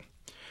level,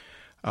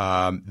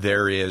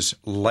 there is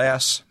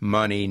less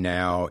money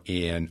now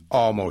in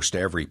almost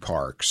every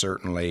park.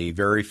 Certainly,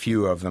 very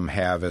few of them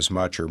have as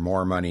much or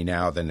more money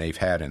now than they've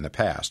had in the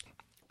past.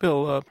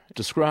 Bill,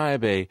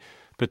 describe a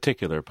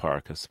particular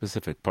park, a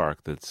specific park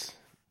that's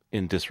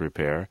in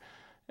disrepair.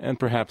 And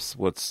perhaps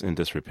what's in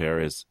disrepair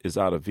is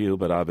out of view,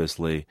 but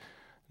obviously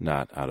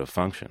not out of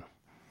function.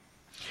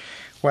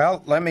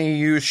 Well, let me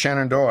use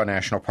Shenandoah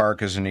National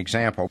Park as an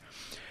example.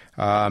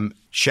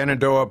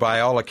 Shenandoah, by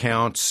all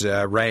accounts,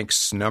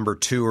 ranks number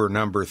 2 or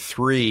number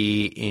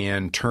 3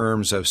 in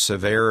terms of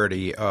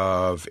severity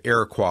of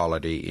air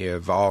quality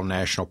of all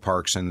national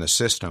parks in the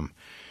system.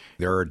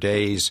 There are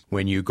days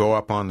when you go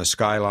up on the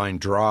Skyline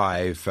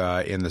Drive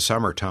in the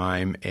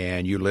summertime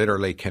and you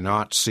literally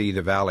cannot see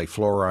the valley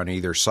floor on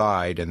either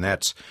side, and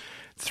that's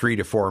 3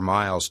 to 4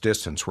 miles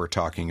distance we're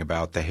talking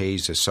about. The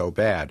haze is so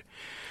bad.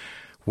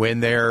 When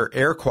their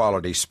air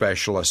quality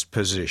specialist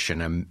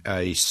position,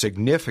 a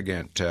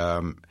significant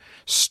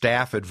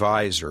staff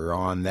advisor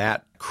on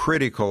that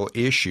critical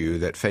issue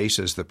that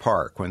faces the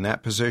park, when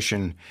that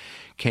position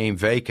came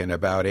vacant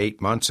about 8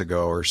 months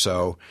ago or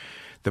so,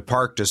 the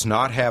park does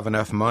not have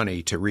enough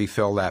money to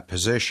refill that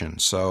position.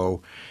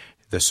 So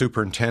the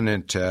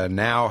superintendent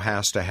now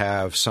has to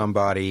have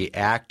somebody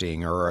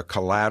acting or a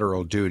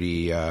collateral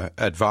duty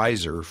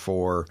advisor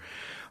for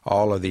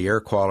all of the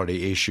air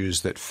quality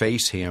issues that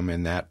face him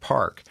in that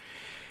park.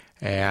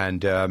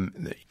 And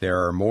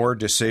there are more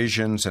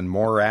decisions and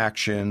more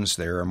actions.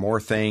 There are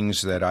more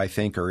things that I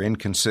think are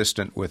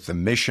inconsistent with the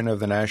mission of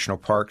the National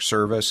Park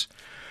Service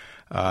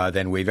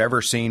than we've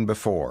ever seen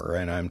before.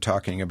 And I'm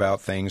talking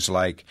about things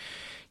like,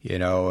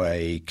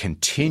 a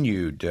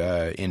continued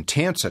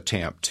intense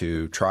attempt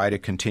to try to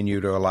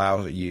continue to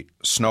allow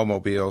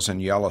snowmobiles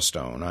in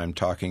Yellowstone. I'm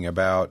talking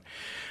about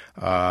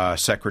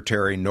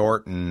Secretary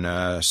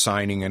Norton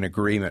signing an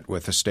agreement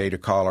with the state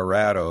of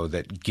Colorado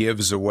that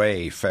gives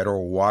away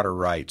federal water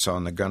rights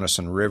on the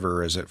Gunnison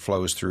River as it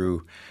flows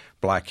through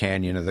Black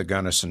Canyon of the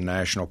Gunnison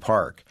National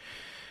Park.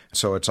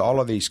 So it's all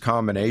of these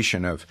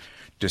combination of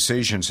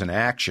decisions and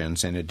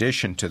actions in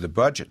addition to the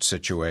budget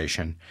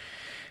situation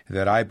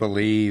that I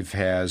believe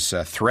has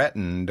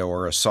threatened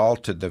or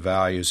assaulted the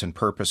values and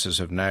purposes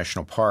of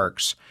national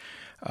parks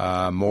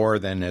more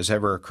than has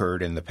ever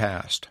occurred in the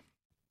past.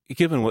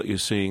 Given what you're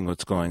seeing,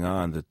 what's going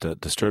on that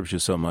disturbs you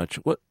so much,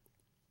 what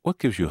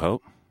gives you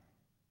hope?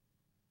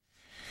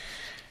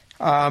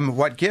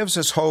 What gives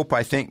us hope,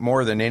 I think,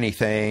 more than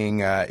anything,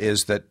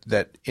 is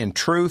that in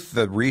truth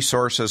the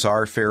resources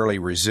are fairly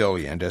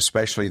resilient,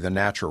 especially the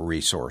natural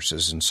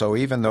resources. And so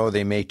even though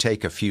they may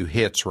take a few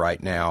hits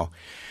right now,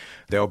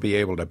 they'll be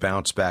able to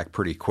bounce back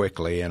pretty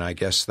quickly. And I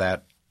guess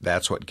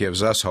that's what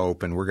gives us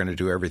hope, and we're going to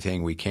do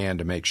everything we can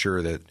to make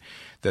sure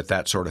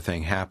that sort of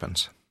thing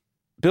happens.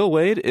 Bill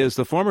Wade is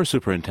the former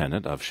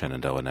superintendent of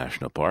Shenandoah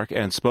National Park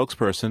and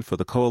spokesperson for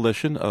the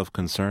Coalition of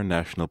Concerned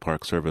National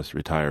Park Service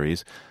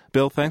Retirees.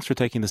 Bill, thanks for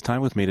taking this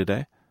time with me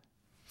today.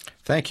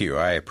 Thank you.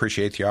 I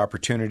appreciate the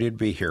opportunity to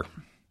be here.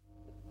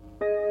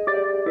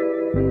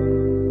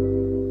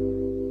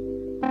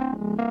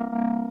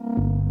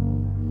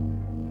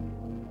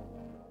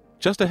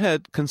 Just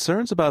ahead,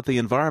 concerns about the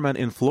environment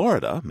in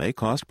Florida may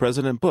cost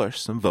President Bush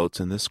some votes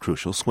in this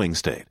crucial swing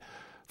state.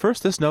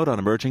 First, this note on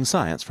emerging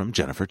science from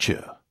Jennifer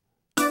Chu.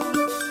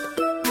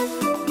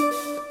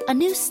 A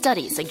new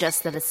study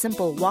suggests that a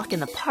simple walk in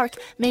the park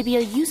may be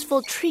a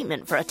useful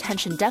treatment for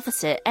attention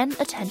deficit and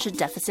attention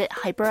deficit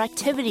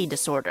hyperactivity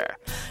disorder.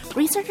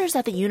 Researchers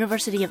at the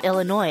University of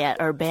Illinois at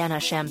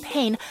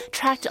Urbana-Champaign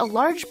tracked a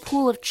large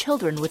pool of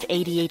children with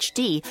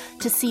ADHD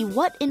to see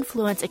what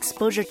influence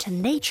exposure to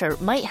nature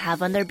might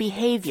have on their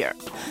behavior.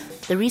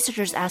 The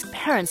researchers asked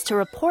parents to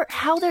report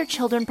how their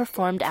children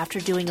performed after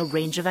doing a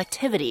range of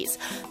activities,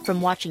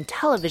 from watching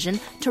television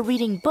to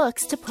reading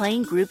books to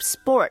playing group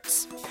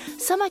sports.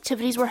 Some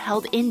activities were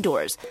held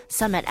indoors,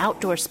 some at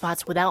outdoor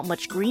spots without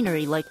much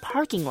greenery like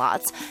parking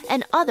lots,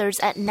 and others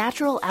at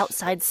natural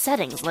outside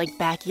settings like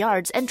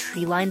backyards and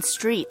tree-lined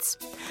streets.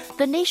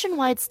 The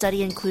nationwide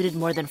study included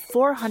more than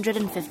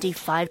 450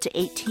 5 to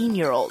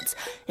 18-year-olds.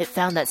 It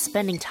found that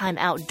spending time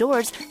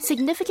outdoors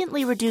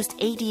significantly reduced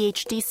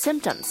ADHD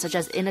symptoms such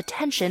as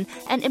inattention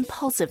and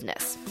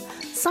impulsiveness.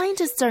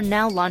 Scientists are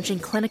now launching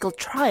clinical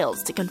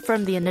trials to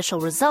confirm the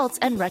initial results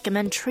and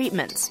recommend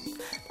treatments.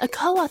 A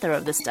co-author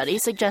of the study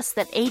suggests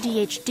that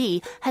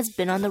ADHD has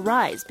been on the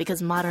rise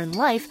because modern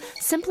life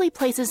simply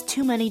places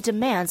too many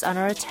demands on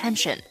our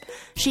attention.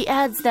 She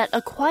adds that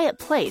a quiet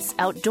place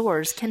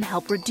outdoors can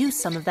help reduce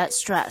some of that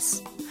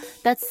stress.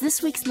 That's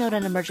this week's Note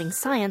on Emerging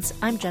Science.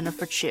 I'm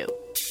Jennifer Chu.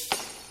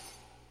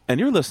 And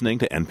you're listening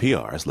to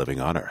NPR's Living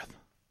on Earth.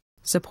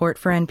 Support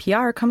for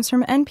NPR comes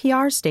from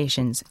NPR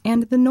stations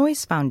and the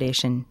Noyce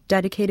Foundation,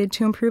 dedicated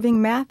to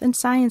improving math and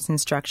science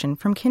instruction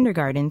from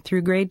kindergarten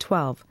through grade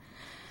 12.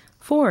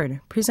 Ford,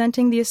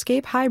 presenting the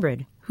Escape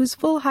Hybrid, whose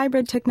full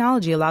hybrid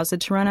technology allows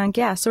it to run on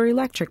gas or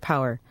electric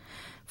power.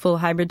 Full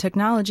hybrid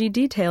technology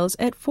details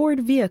at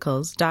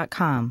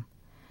FordVehicles.com.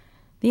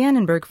 The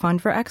Annenberg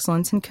Fund for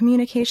Excellence in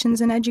Communications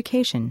and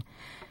Education,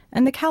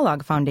 and the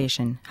Kellogg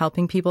Foundation,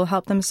 helping people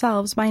help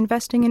themselves by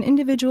investing in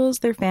individuals,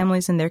 their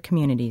families, and their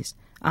communities.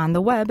 On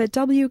the web at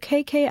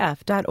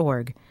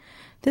WKKF.org.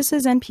 This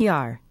is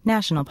NPR,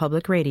 National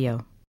Public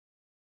Radio.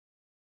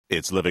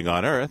 It's Living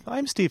on Earth.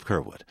 I'm Steve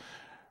Curwood.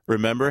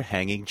 Remember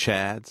Hanging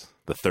Chads,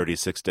 the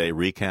 36-day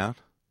recount?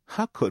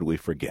 How could we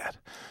forget?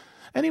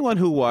 Anyone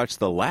who watched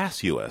the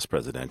last U.S.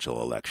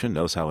 presidential election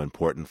knows how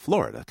important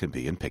Florida can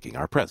be in picking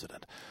our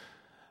president.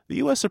 The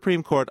U.S.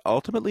 Supreme Court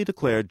ultimately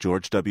declared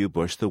George W.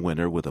 Bush the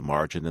winner with a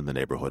margin in the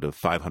neighborhood of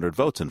 500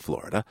 votes in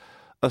Florida,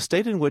 a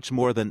state in which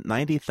more than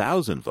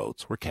 90,000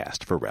 votes were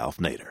cast for Ralph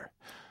Nader.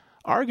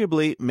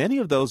 Arguably, many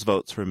of those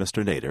votes for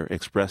Mr. Nader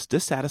expressed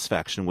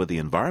dissatisfaction with the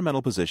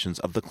environmental positions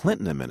of the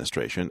Clinton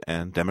administration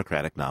and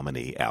Democratic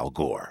nominee Al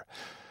Gore.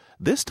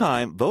 This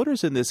time,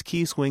 voters in this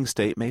key swing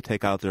state may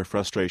take out their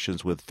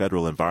frustrations with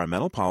federal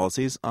environmental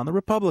policies on the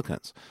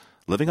Republicans.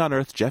 Living on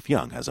Earth, Jeff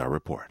Young has our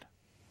report.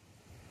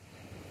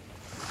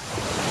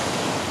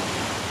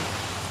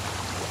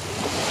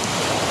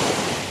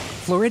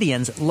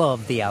 Floridians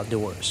love the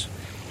outdoors.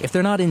 If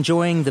they're not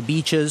enjoying the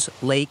beaches,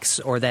 lakes,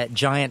 or that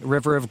giant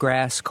river of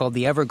grass called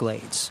the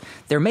Everglades,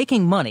 they're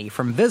making money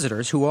from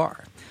visitors who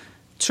are.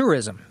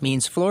 Tourism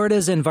means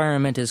Florida's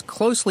environment is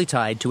closely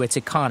tied to its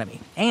economy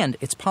and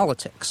its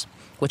politics,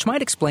 which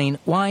might explain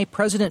why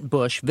President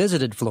Bush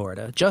visited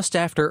Florida just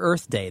after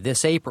Earth Day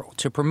this April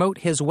to promote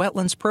his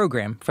wetlands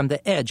program from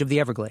the edge of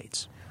the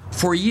Everglades.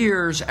 For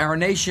years, our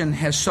nation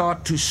has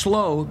sought to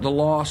slow the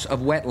loss of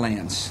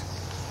wetlands.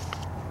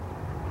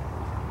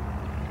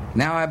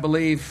 Now I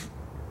believe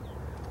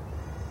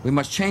we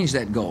must change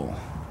that goal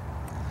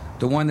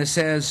to one that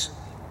says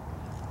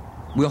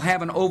we'll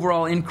have an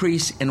overall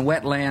increase in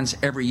wetlands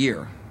every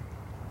year.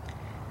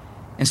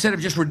 Instead of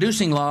just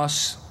reducing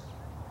loss,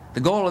 the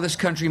goal of this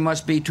country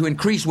must be to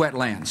increase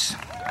wetlands.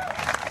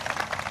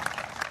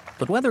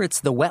 But whether it's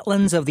the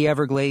wetlands of the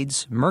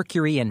Everglades,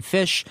 mercury in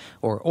fish,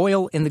 or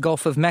oil in the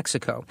Gulf of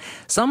Mexico,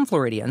 some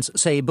Floridians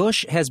say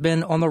Bush has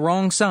been on the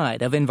wrong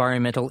side of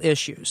environmental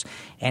issues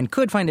and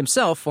could find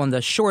himself on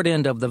the short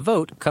end of the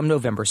vote come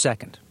November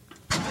 2nd.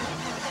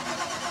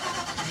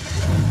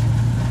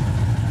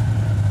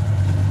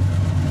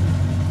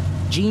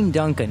 Gene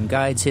Duncan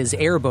guides his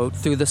airboat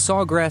through the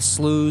sawgrass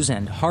sloughs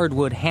and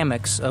hardwood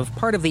hammocks of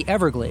part of the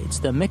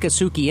Everglades the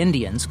Miccosukee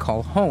Indians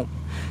call home.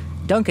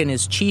 Duncan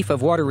is chief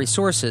of water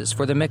resources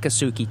for the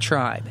Miccosukee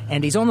tribe,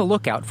 and he's on the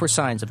lookout for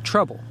signs of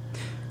trouble.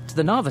 To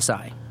the novice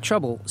eye,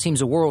 trouble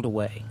seems a world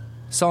away.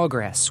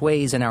 Sawgrass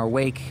sways in our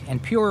wake,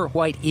 and pure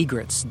white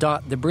egrets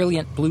dot the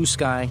brilliant blue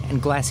sky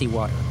and glassy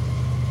water.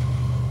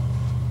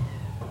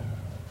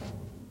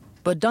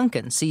 But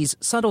Duncan sees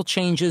subtle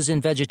changes in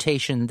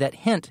vegetation that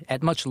hint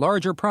at much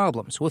larger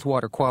problems with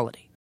water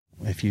quality.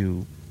 If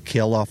you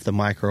kill off the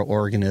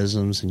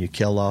microorganisms and you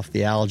kill off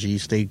the algae,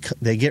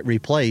 they get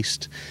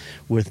replaced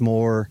with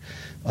more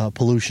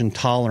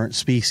pollution-tolerant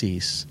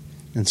species.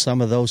 And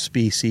some of those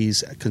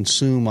species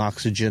consume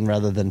oxygen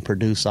rather than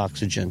produce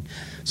oxygen.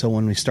 So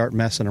when we start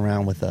messing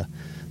around with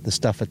the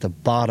stuff at the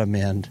bottom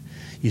end,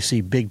 you see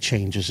big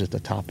changes at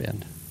the top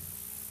end.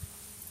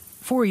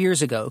 4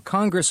 years ago,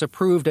 Congress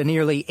approved a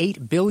nearly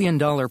 $8 billion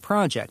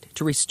project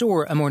to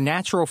restore a more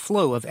natural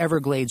flow of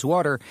Everglades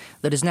water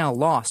that is now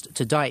lost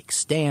to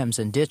dikes, dams,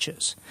 and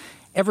ditches.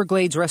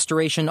 Everglades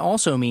restoration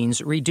also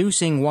means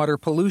reducing water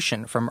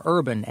pollution from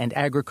urban and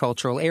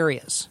agricultural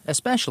areas,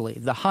 especially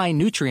the high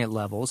nutrient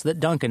levels that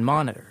Duncan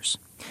monitors.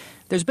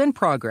 There's been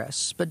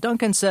progress, but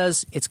Duncan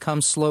says it's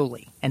come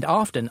slowly, and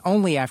often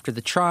only after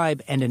the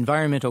tribe and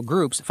environmental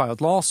groups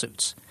filed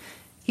lawsuits.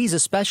 He's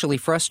especially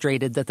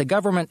frustrated that the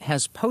government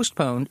has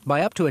postponed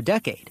by up to a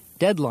decade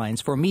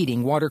deadlines for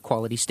meeting water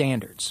quality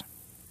standards.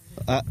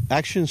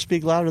 Actions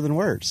speak louder than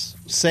words.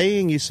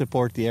 Saying you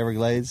support the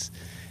Everglades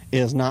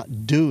is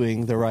not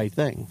doing the right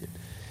thing.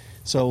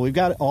 So we've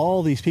got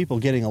all these people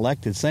getting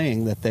elected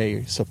saying that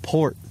they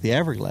support the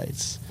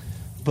Everglades.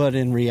 But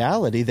in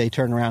reality, they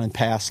turn around and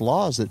pass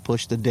laws that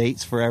push the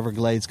dates for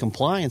Everglades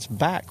compliance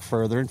back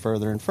further and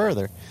further and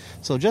further.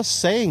 So just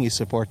saying you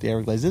support the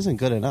Everglades isn't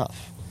good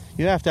enough.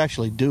 You have to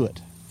actually do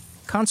it.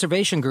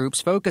 Conservation groups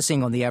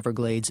focusing on the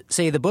Everglades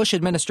say the Bush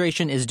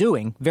administration is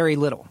doing very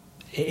little.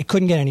 It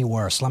couldn't get any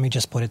worse, let me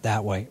just put it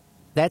that way.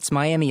 That's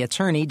Miami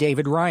attorney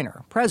David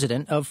Reiner,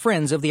 president of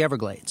Friends of the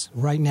Everglades.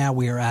 Right now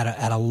we are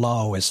at a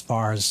low as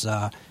far as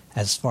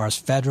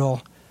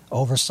federal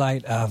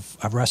oversight of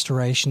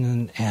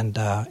restoration and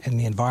in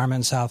the environment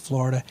in South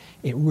Florida.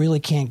 It really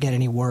can't get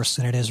any worse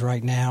than it is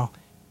right now.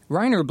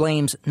 Reiner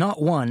blames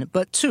not one,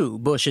 but two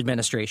Bush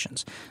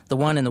administrations, the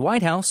one in the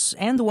White House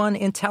and the one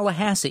in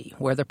Tallahassee,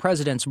 where the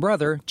president's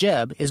brother,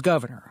 Jeb, is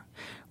governor.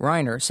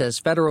 Reiner says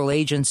federal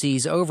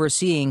agencies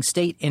overseeing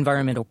state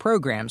environmental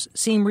programs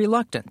seem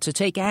reluctant to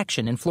take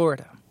action in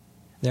Florida.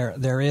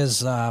 There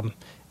is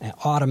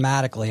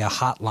automatically a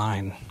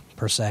hotline,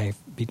 per se,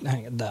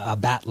 a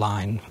bat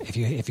line,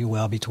 if you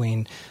will,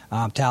 between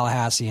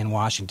Tallahassee and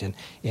Washington.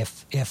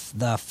 If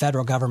the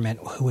federal government,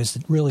 who is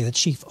really the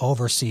chief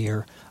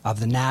overseer of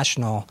the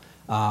national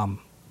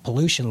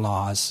pollution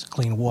laws,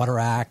 Clean Water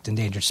Act,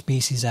 Endangered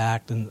Species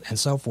Act, and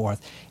so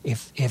forth,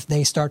 if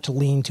they start to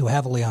lean too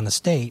heavily on the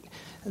state,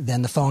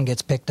 then the phone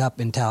gets picked up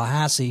in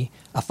Tallahassee,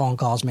 a phone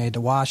call is made to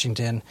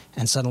Washington,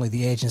 and suddenly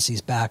the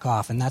agencies back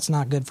off. And that's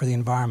not good for the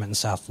environment in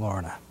South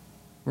Florida.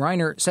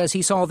 Reiner says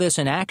he saw this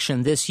in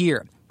action this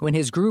year when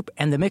his group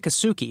and the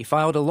Miccosukee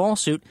filed a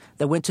lawsuit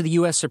that went to the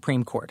U.S.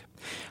 Supreme Court.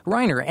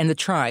 Reiner and the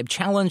tribe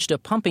challenged a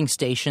pumping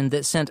station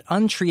that sent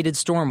untreated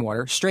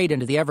stormwater straight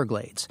into the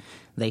Everglades.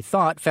 They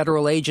thought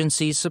federal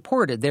agencies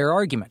supported their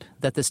argument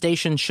that the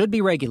station should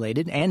be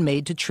regulated and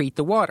made to treat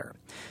the water.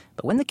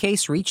 But when the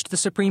case reached the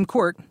Supreme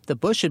Court, the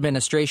Bush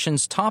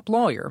administration's top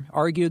lawyer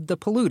argued the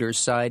polluters'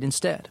 side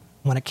instead.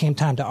 When it came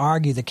time to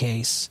argue the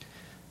case,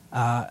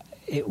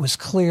 it was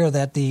clear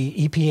that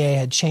the EPA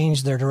had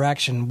changed their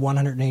direction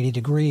 180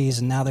 degrees,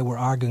 and now they were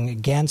arguing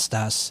against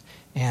us,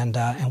 and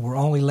we're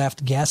only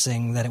left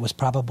guessing that it was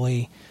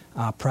probably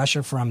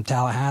pressure from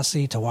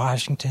Tallahassee to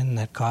Washington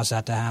that caused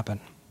that to happen.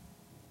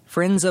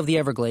 Friends of the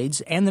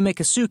Everglades and the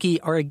Miccosukee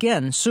are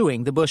again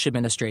suing the Bush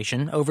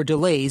administration over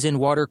delays in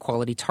water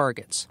quality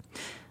targets.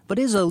 But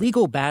is a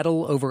legal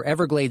battle over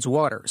Everglades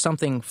water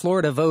something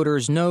Florida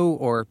voters know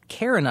or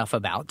care enough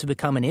about to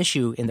become an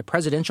issue in the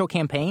presidential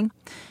campaign?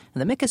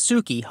 The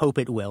Miccosukee hope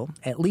it will,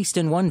 at least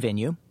in one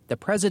venue, the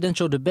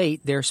presidential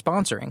debate they're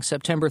sponsoring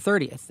September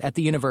 30th at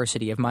the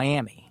University of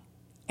Miami.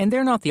 And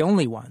they're not the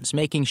only ones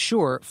making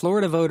sure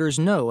Florida voters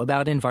know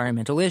about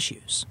environmental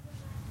issues.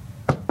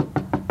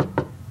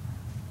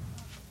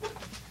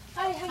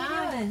 Hi,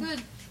 how you doing?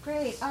 Good.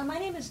 Great. My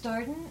name is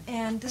Darden,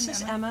 and this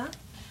is Emma.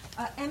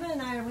 Emma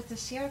and I are with the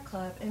Sierra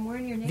Club, and we're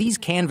in your neighborhood. These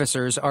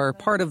canvassers are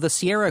part of the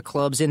Sierra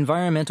Club's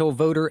environmental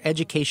voter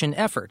education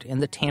effort in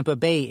the Tampa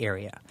Bay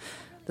area.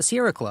 The The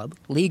Sierra Club,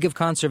 League of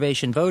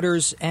Conservation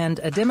Voters,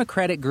 and a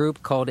Democratic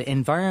group called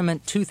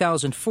Environment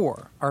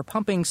 2004 are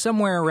pumping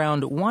somewhere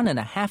around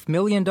 $1.5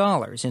 million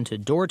into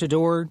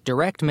door-to-door,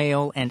 direct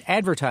mail, and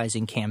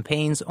advertising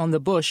campaigns on the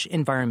Bush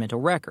environmental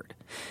record.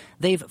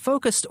 They've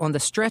focused on the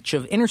stretch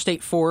of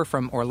Interstate 4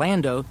 from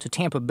Orlando to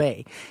Tampa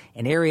Bay,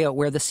 an area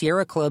where the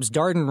Sierra Club's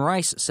Darden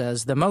Rice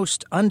says the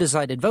most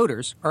undecided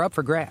voters are up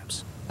for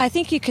grabs. I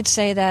think you could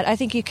say that. I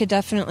think you could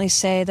definitely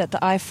say that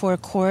the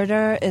I-4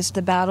 corridor is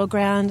the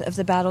battleground of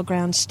the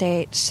battleground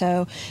state.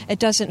 So it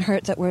doesn't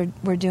hurt that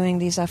we're doing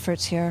these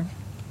efforts here.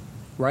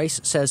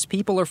 Rice says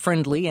people are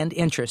friendly and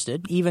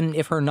interested, even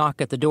if her knock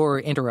at the door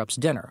interrupts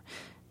dinner.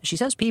 She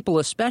says people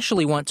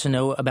especially want to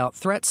know about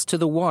threats to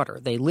the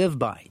water they live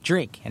by,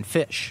 drink, and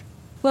fish.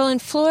 Well, in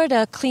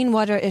Florida, clean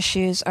water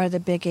issues are the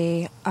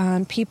biggie.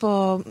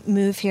 People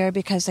move here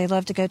because they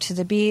love to go to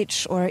the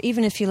beach, or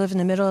even if you live in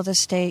the middle of the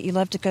state, you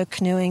love to go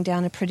canoeing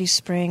down a pretty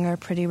spring or a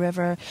pretty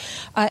river.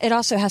 It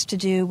also has to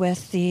do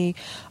with the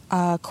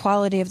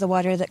quality of the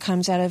water that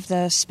comes out of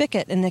the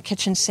spigot in the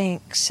kitchen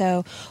sink.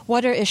 So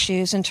water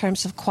issues in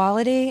terms of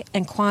quality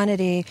and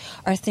quantity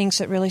are things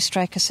that really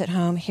strike us at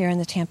home here in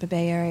the Tampa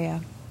Bay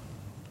area.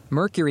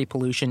 Mercury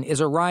pollution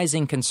is a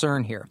rising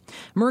concern here.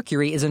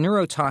 Mercury is a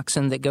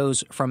neurotoxin that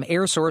goes from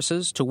air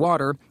sources to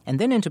water and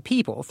then into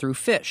people through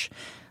fish.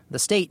 The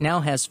state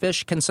now has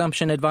fish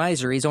consumption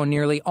advisories on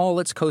nearly all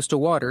its coastal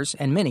waters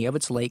and many of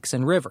its lakes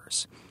and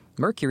rivers.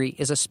 Mercury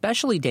is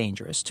especially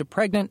dangerous to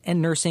pregnant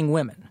and nursing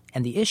women,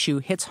 and the issue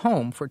hits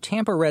home for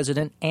Tampa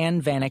resident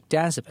Ann Vanek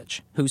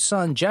Dasovich, whose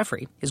son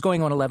Jeffrey is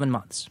going on 11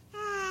 months.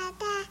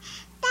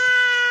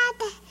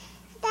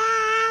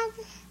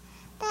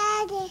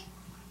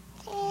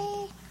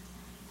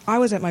 I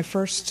was at my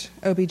first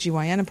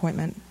OBGYN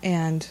appointment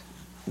and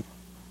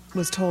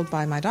was told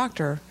by my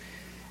doctor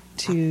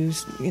to,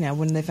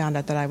 when they found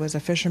out that I was a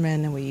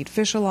fisherman and we eat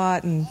fish a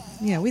lot and,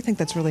 we think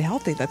that's really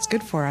healthy, that's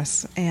good for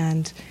us.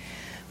 And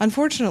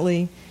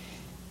unfortunately,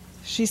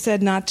 she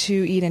said not to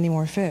eat any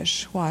more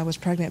fish while I was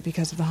pregnant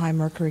because of the high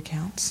mercury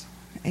counts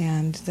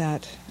and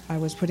that I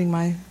was putting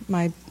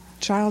my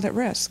child at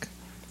risk.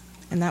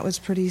 And that was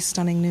pretty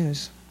stunning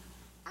news.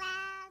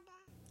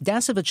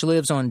 Dasovich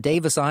lives on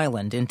Davis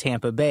Island in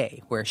Tampa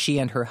Bay, where she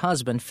and her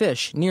husband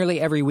fish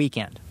nearly every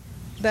weekend.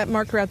 That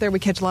marker out there, we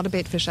catch a lot of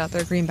bait fish out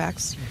there,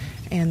 greenbacks.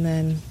 And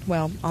then,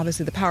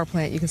 obviously the power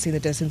plant, you can see the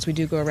distance. We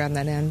do go around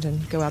that end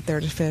and go out there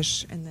to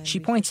fish. And then she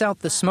points out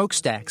the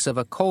smokestacks of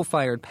a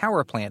coal-fired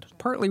power plant,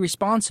 partly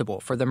responsible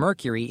for the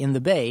mercury in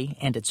the bay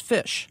and its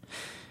fish.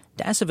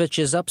 Dasovich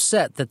is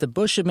upset that the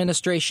Bush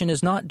administration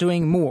is not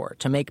doing more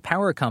to make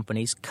power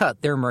companies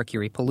cut their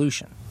mercury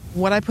pollution.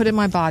 What I put in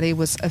my body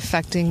was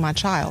affecting my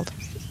child.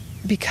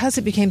 Because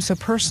it became so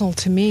personal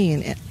to me,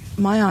 and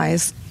my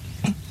eyes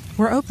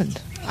were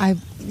opened. I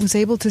was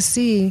able to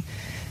see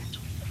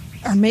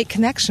or make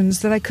connections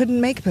that I couldn't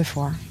make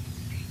before,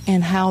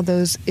 and how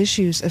those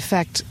issues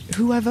affect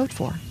who I vote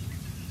for.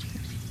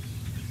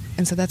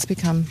 And so that's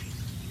become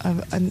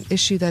an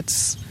issue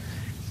that's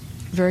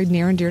very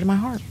near and dear to my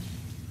heart.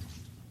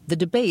 The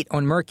debate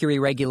on mercury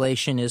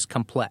regulation is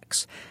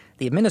complex.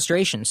 The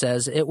administration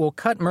says it will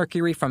cut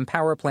mercury from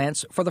power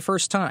plants for the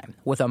first time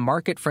with a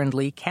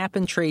market-friendly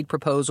cap-and-trade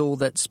proposal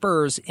that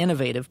spurs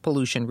innovative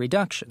pollution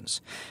reductions.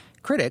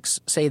 Critics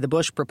say the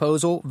Bush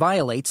proposal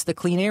violates the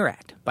Clean Air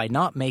Act by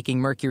not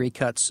making mercury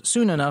cuts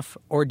soon enough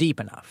or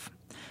deep enough.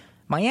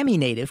 Miami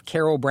native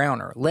Carol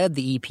Browner led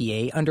the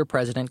EPA under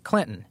President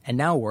Clinton and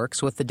now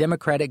works with the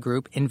Democratic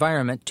group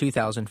Environment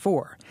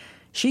 2004.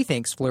 She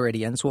thinks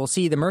Floridians will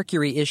see the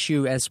mercury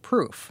issue as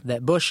proof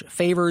that Bush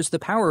favors the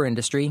power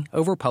industry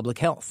over public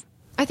health.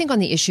 I think on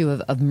the issue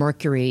of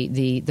mercury,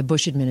 the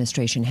Bush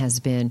administration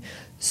has been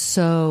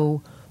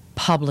so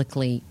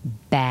publicly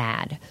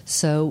bad,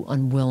 so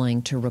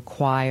unwilling to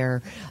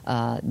require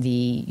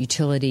the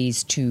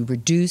utilities to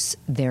reduce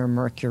their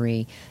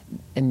mercury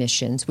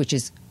emissions, which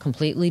is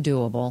completely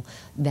doable,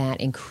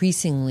 that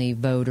increasingly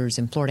voters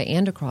in Florida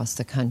and across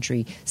the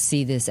country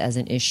see this as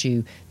an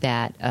issue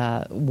that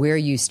where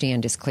you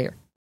stand is clear.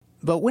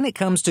 But when it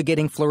comes to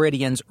getting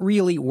Floridians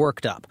really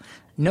worked up,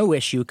 no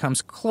issue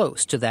comes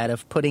close to that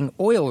of putting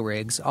oil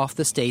rigs off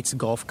the state's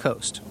Gulf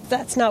Coast.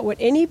 That's not what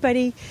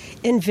anybody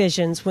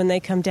envisions when they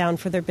come down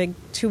for their big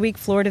 2-week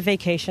Florida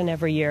vacation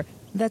every year.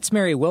 That's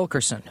Mary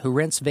Wilkerson, who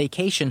rents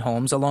vacation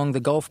homes along the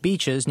Gulf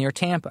beaches near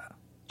Tampa.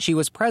 She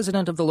was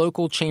president of the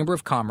local Chamber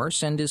of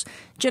Commerce and is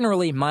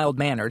generally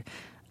mild-mannered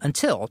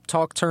until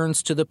talk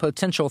turns to the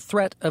potential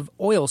threat of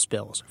oil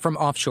spills from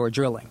offshore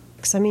drilling.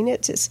 I mean,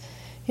 it's just...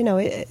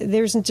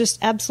 there's just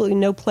absolutely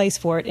no place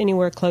for it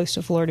anywhere close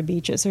to Florida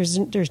beaches.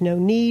 There's no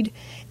need,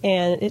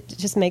 and it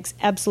just makes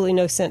absolutely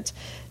no sense.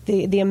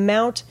 The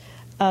amount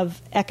of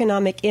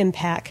economic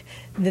impact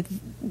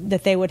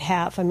that they would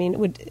have, I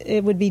mean,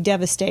 it would be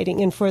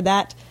devastating. And for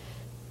that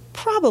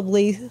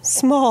probably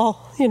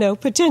small,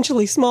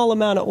 potentially small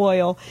amount of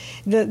oil,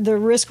 the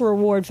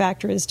risk-reward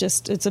factor is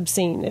just, it's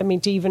obscene. I mean,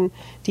 to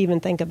even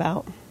think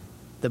about.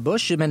 The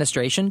Bush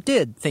administration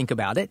did think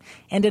about it,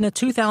 and in a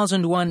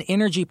 2001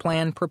 energy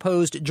plan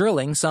proposed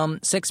drilling some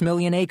 6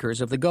 million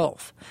acres of the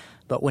Gulf.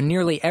 But when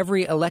nearly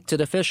every elected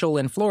official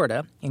in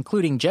Florida,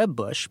 including Jeb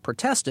Bush,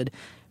 protested,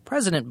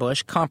 President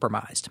Bush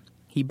compromised.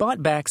 He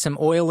bought back some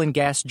oil and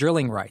gas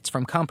drilling rights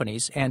from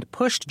companies and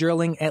pushed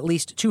drilling at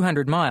least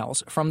 200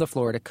 miles from the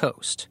Florida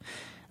coast.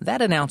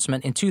 That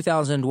announcement in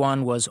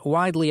 2001 was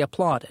widely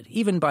applauded,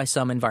 even by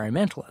some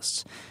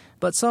environmentalists.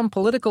 But some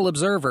political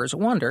observers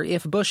wonder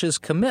if Bush's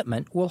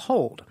commitment will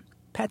hold.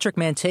 Patrick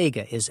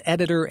Manteiga is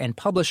editor and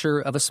publisher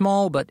of a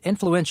small but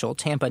influential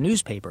Tampa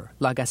newspaper,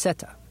 La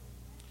Gaceta.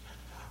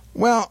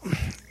 Well,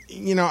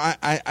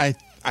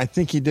 I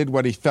think he did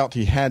what he felt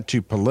he had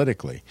to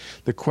politically.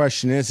 The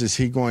question is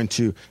he going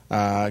to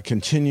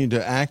continue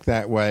to act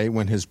that way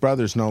when his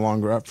brother's no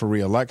longer up for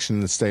re-election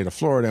in the state of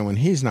Florida and when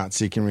he's not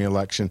seeking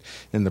re-election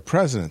in the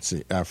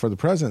presidency for the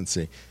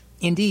presidency?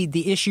 Indeed,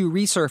 the issue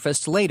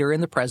resurfaced later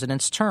in the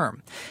president's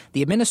term.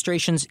 The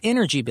administration's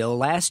energy bill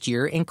last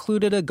year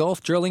included a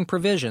Gulf drilling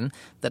provision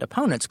that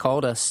opponents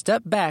called a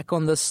step back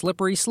on the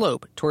slippery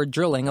slope toward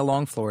drilling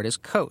along Florida's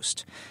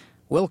coast.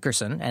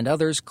 Wilkerson and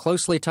others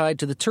closely tied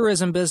to the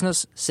tourism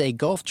business say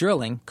Gulf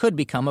drilling could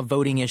become a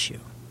voting issue.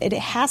 It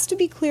has to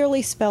be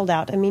clearly spelled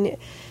out. I mean,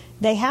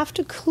 they have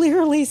to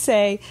clearly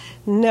say,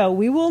 no,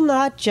 we will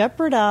not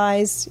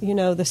jeopardize,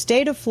 the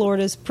state of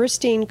Florida's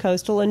pristine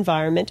coastal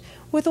environment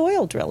with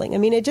oil drilling. I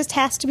mean, it just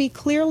has to be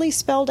clearly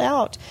spelled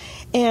out.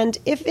 And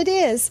if it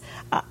is,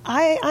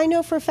 I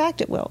know for a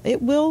fact it will.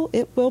 It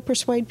will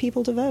persuade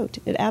people to vote.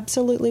 It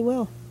absolutely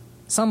will.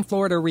 Some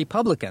Florida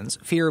Republicans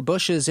fear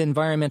Bush's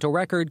environmental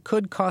record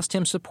could cost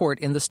him support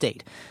in the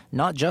state,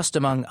 not just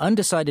among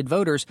undecided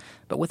voters,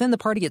 but within the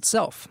party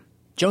itself.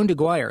 Joan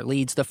DeGuire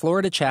leads the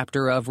Florida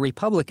chapter of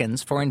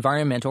Republicans for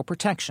Environmental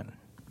Protection.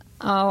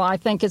 Oh, I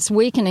think it's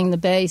weakening the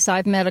base.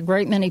 I've met a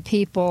great many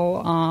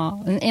people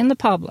in the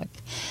public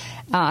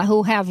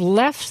who have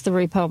left the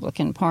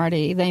Republican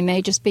Party. They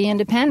may just be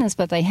independents,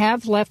 but they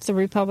have left the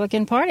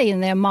Republican Party,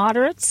 and they're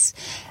moderates.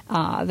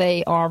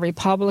 They are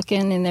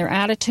Republican in their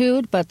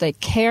attitude, but they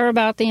care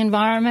about the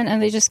environment,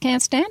 and they just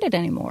can't stand it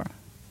anymore.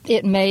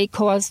 It may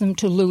cause them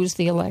to lose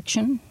the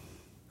election.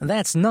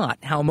 That's not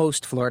how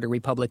most Florida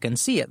Republicans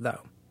see it,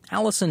 though.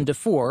 Allison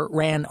DeFore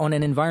ran on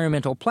an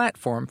environmental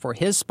platform for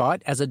his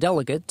spot as a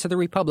delegate to the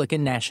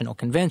Republican National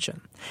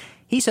Convention.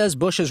 He says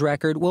Bush's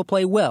record will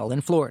play well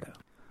in Florida.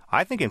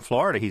 I think in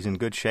Florida he's in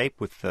good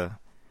shape with the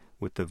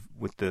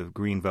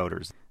Green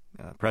voters.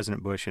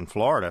 President Bush in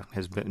Florida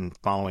has been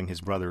following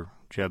his brother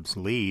Jeb's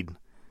lead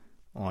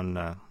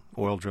on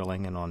oil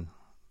drilling and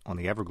on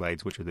the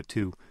Everglades, which are the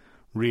two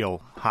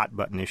real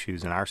hot-button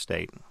issues in our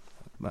state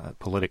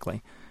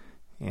politically.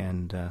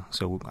 And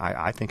so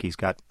I think he's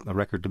got a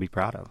record to be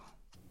proud of.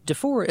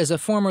 DeFore is a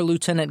former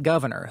lieutenant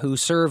governor who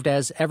served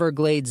as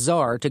Everglades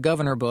czar to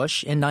Governor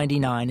Bush in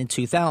 1999 and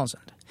 2000.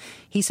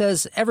 He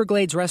says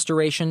Everglades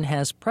restoration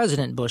has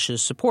President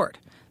Bush's support.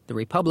 The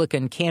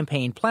Republican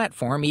campaign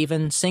platform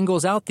even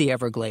singles out the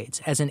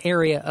Everglades as an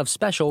area of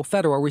special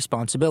federal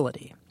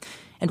responsibility.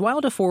 And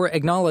while DeFore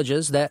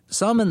acknowledges that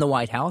some in the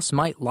White House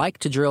might like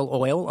to drill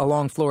oil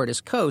along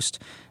Florida's coast,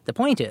 the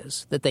point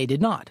is that they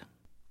did not.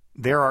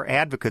 There are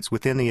advocates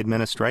within the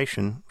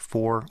administration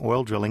for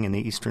oil drilling in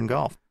the Eastern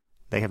Gulf.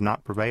 They have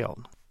not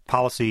prevailed.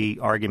 Policy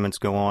arguments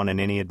go on in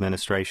any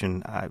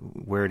administration.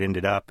 Where it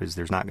ended up is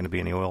there's not going to be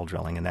any oil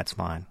drilling, and that's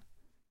fine.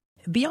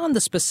 Beyond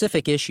the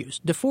specific issues,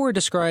 DeFore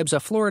describes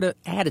a Florida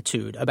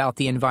attitude about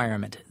the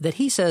environment that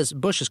he says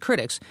Bush's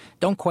critics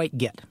don't quite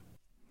get.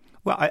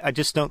 Well, I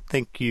just don't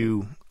think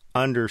you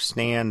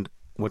understand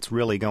what's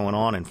really going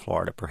on in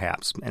Florida,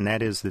 perhaps, and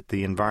that is that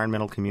the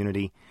environmental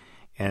community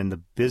and the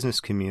business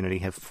community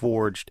have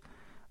forged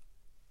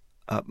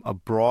a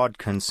broad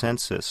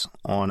consensus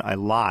on a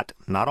lot,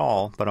 not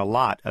all, but a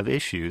lot of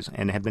issues,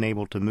 and have been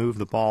able to move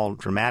the ball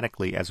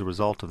dramatically as a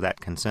result of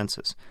that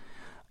consensus.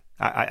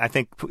 I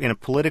think in a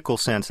political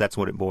sense, that's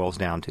what it boils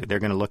down to. They're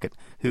going to look at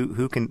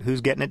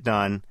who's getting it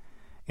done,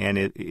 and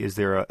is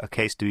there a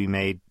case to be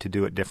made to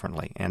do it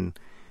differently. And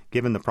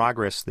given the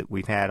progress that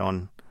we've had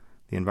on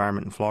the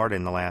environment in Florida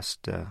in the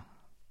last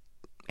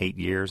 8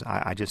 years,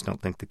 I just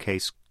don't think the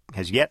case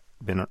has yet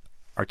been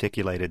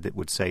articulated that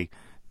would say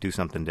do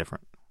something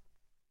different.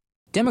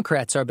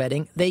 Democrats are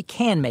betting they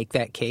can make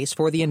that case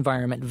for the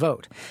environment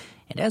vote.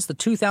 And as the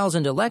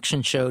 2000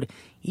 election showed,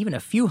 even a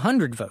few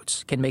hundred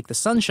votes can make the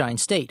Sunshine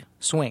State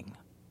swing.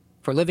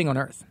 For Living on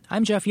Earth,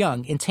 I'm Jeff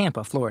Young in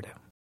Tampa, Florida.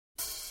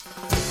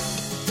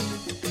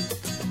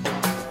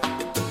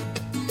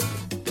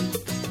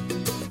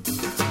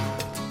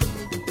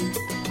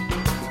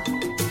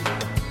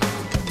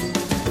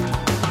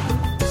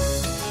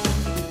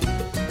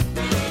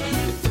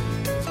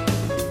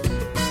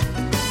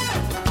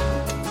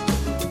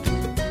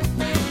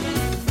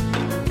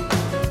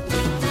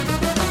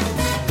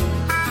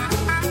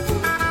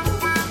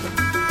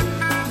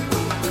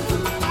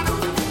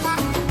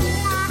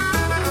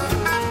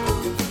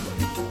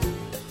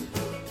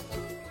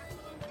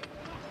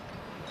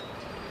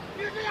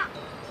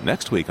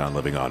 Next week on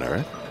Living on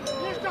Earth,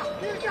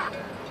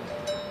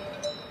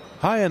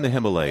 High in the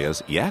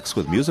Himalayas, yaks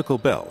with musical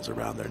bells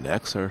around their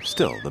necks are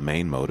still the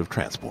main mode of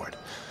transport.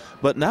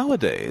 But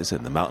nowadays,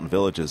 in the mountain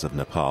villages of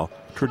Nepal,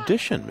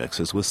 tradition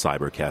mixes with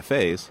cyber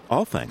cafes,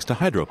 all thanks to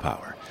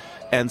hydropower.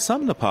 And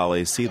some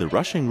Nepalis see the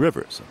rushing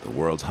rivers of the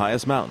world's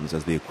highest mountains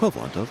as the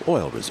equivalent of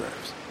oil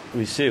reserves.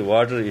 We say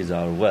water is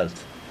our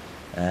wealth,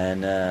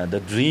 and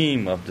the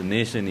dream of the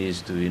nation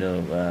is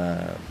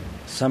to,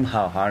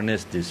 somehow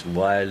harness this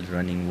wild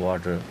running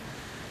water,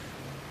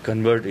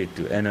 convert it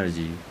to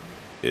energy.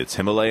 It's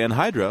Himalayan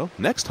Hydro,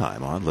 next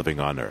time on Living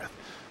on Earth.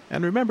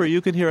 And remember,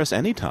 you can hear us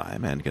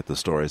anytime and get the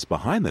stories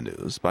behind the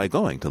news by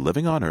going to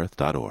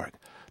livingonearth.org.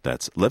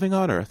 That's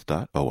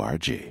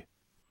livingonearth.org.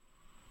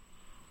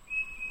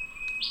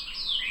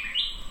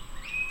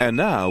 And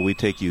now we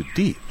take you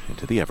deep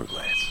into the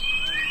Everglades.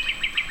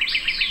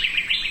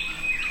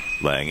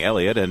 Lang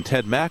Elliott and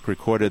Ted Mack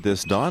recorded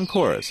this dawn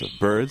chorus of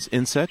birds,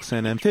 insects,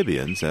 and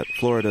amphibians at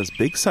Florida's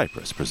Big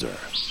Cypress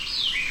Preserve.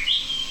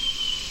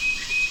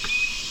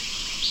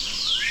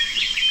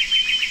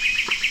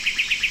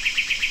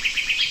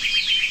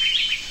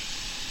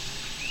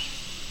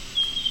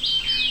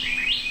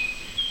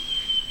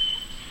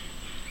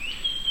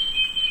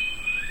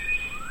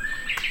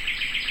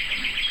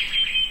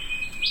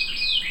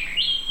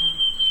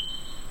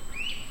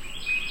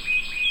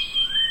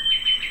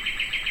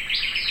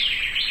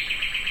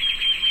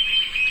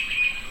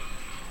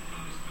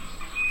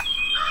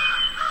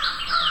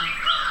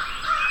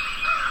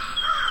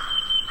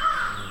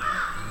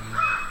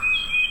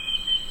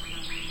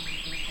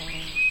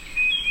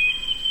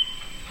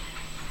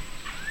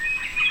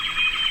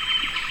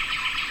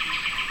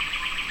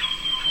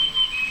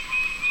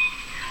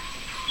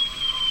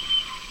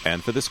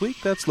 And for this week,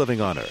 that's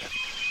Living on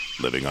Earth.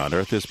 Living on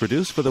Earth is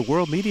produced for the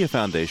World Media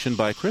Foundation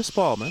by Chris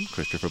Ballman,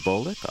 Christopher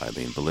Bolick,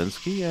 Eileen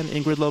Belinsky, and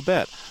Ingrid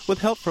Lobet, with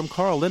help from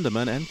Carl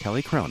Lindemann and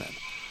Kelly Cronin.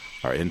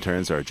 Our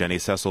interns are Jenny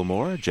Cecil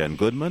Moore, Jen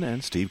Goodman,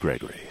 and Steve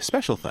Gregory.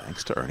 Special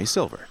thanks to Ernie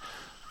Silver.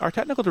 Our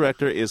technical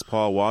director is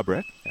Paul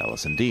Wabrick.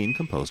 Ellison Dean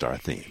composed our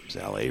themes.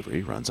 Al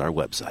Avery runs our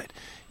website.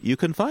 You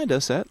can find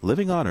us at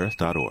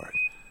livingonearth.org.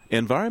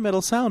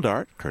 Environmental sound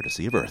art,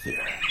 courtesy of Earth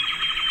Ear.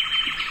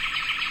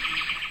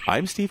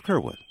 I'm Steve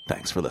Curwood.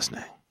 Thanks for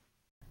listening.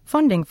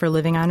 Funding for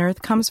Living on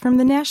Earth comes from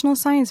the National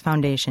Science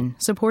Foundation,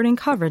 supporting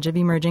coverage of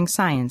emerging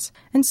science,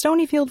 and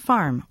Stonyfield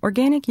Farm,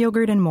 organic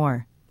yogurt and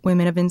more.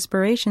 Women of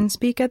Inspiration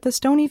speak at the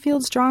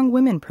Stonyfield Strong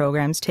Women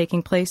programs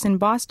taking place in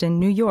Boston,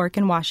 New York,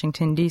 and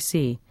Washington,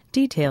 D.C.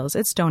 Details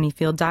at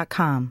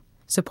stonyfield.com.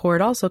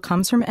 Support also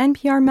comes from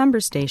NPR member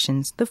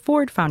stations, the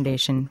Ford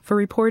Foundation for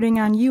reporting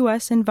on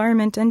U.S.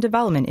 environment and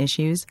development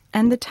issues,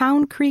 and the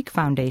Town Creek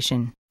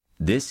Foundation.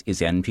 This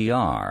is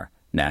NPR,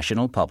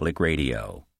 National Public Radio.